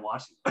now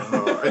watching.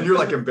 And you're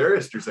like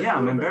embarrassed. You're saying, yeah,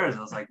 I'm embarrassed.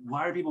 I was like,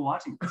 why are people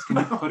watching this? Can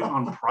you put it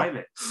on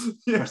private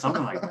or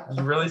something like that?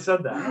 You really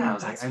said that. Yeah, I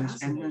was like, and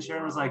then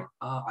Sharon was like,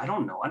 I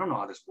don't know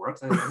how this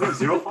works. I have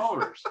 0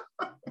 followers.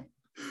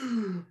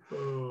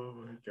 Oh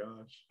my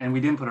gosh. And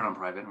we didn't put it on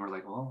private, and we're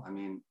like, well, I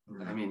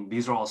mean,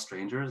 these are all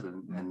strangers,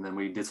 and then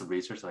we did some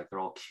research, like, they're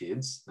all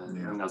kids,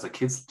 and I was like,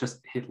 kids just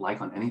hit like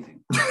on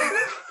anything.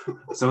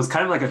 So it's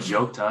kind of like a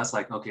joke to us,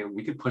 like, okay,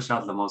 we could push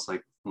out the most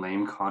like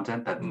lame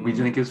content that we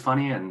think is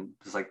funny, and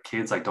just like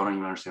kids like don't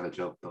even understand the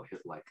joke, they'll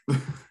hit like.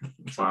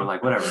 So we're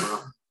like, whatever.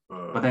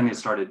 But then it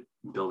started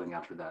building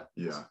after that.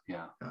 Yeah.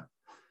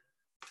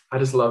 I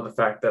just love the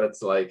fact that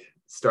it's like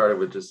started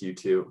with just you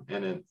two,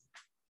 and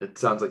it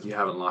sounds like you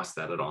haven't lost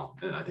that at all.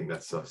 And I think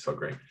that's so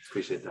great.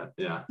 Appreciate that.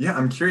 Yeah. Yeah.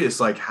 I'm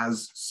curious, like,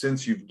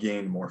 since you've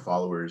gained more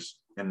followers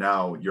and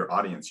now your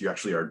audience, you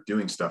actually are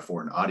doing stuff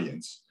for an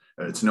audience.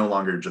 It's no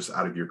longer just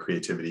out of your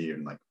creativity,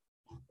 and like,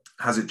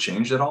 has it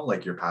changed at all?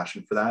 Like your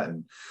passion for that?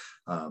 And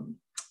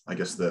I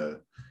guess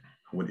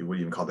what do you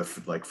even call the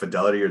like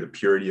fidelity or the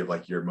purity of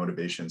like your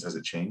motivations? Has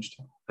it changed?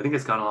 I think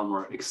it's gotten a lot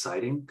more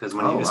exciting, because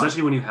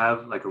especially when you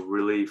have like a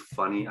really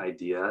funny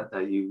idea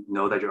that you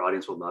know that your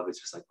audience will love, it's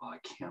just like, oh, I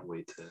can't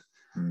wait to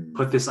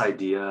put this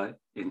idea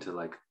into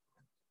like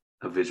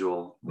a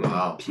visual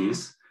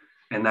piece.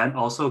 And that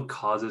also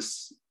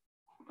causes,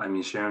 I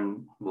mean,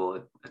 Sharon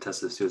will attest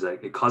to this too, is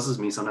like, it causes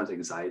me sometimes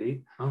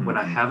anxiety when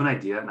I have an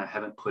idea and I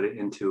haven't put it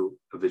into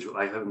a visual,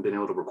 I haven't been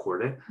able to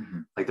record it.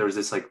 Like there's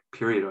this like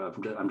period of,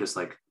 I'm just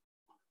like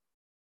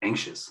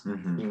anxious. You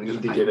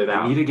need to get it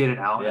out. I need to get it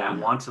out. Yeah.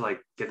 And I want to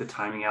like get the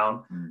timing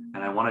out, and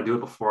I want to do it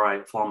before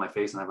I fall on my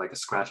face and I have like a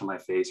scratch on my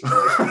face. Or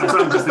like, that's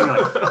what I'm just thinking.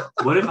 Like,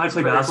 what if I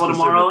play basketball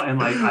tomorrow and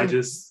like I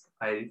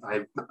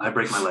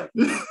break my leg?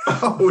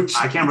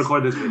 I can't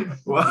record this video.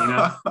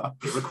 Wow.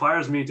 It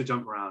requires me to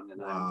jump around,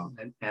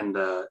 and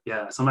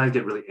yeah, sometimes I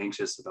get really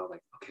anxious about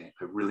like, okay,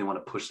 I really want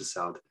to push this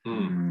out.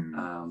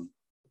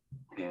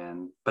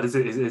 But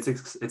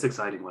it's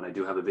exciting when I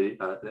do have a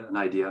video, an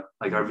idea,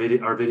 like our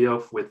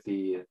video with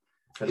the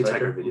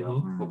Hitchhiker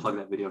video. We'll plug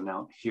that video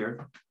now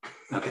here.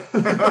 Okay.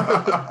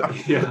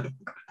 Yeah.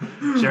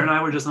 Sharon and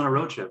I were just on a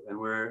road trip, and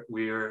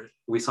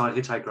we saw a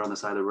hitchhiker on the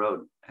side of the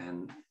road,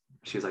 and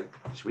she was like,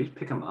 should we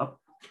pick him up?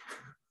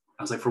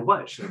 I was like, for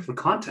what? She's like, for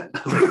content.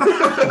 I was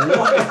like,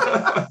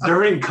 what?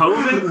 During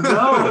COVID?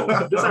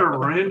 No, just a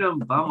random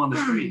bum on the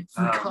street.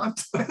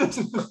 Content. I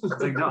was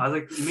like, no. I was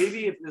like,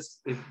 maybe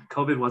if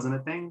COVID wasn't a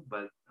thing,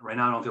 but right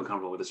now I don't feel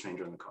comfortable with a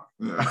stranger in the car.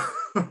 Yeah.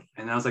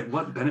 And I was like,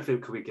 what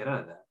benefit could we get out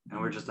of that? And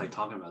we're just like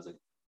talking about, I was like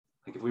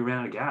if we ran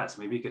out of gas,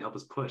 maybe you could help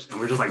us push. And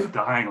we're just like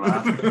dying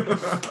laughing.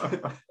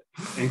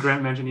 And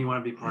Grant mentioned he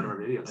wanted to be part of our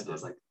video, so I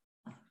was like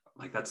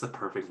that's the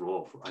perfect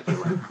role for, I feel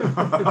like,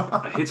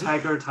 a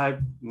hitchhiker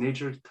type,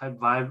 nature type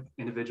vibe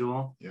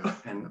individual. Yeah.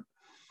 And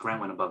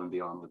Grant went above and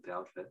beyond with the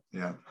outfit.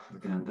 Yeah.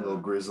 Looking a little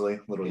grizzly,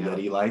 little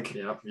Yeti-like.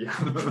 Yeah.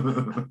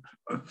 That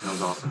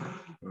was awesome.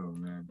 Oh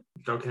man.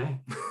 Okay.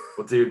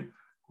 Well, dude,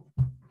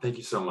 thank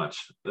you so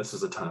much. This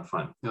was a ton of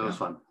fun. It was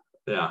fun.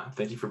 Yeah.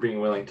 Thank you for being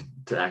willing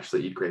to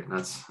actually eat grape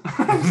nuts.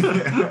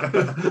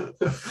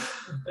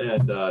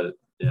 And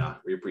yeah,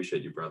 we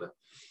appreciate you, brother.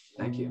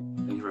 Thank you.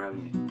 Thank you for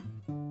having me.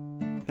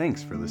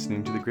 Thanks for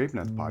listening to the Grape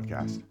Nuts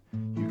Podcast.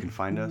 You can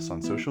find us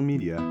on social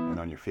media and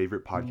on your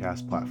favorite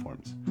podcast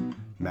platforms.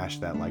 Mash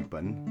that like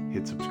button,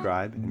 hit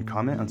subscribe, and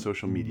comment on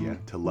social media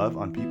to love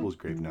on people's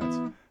grape nuts,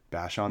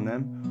 bash on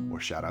them,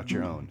 or shout out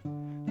your own.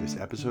 This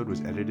episode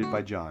was edited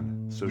by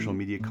John, social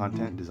media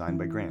content designed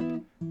by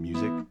Grant,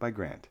 music by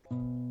Grant.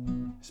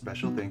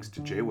 Special thanks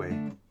to Jay Way,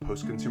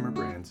 Post Consumer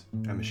Brands,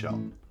 and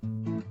Michelle.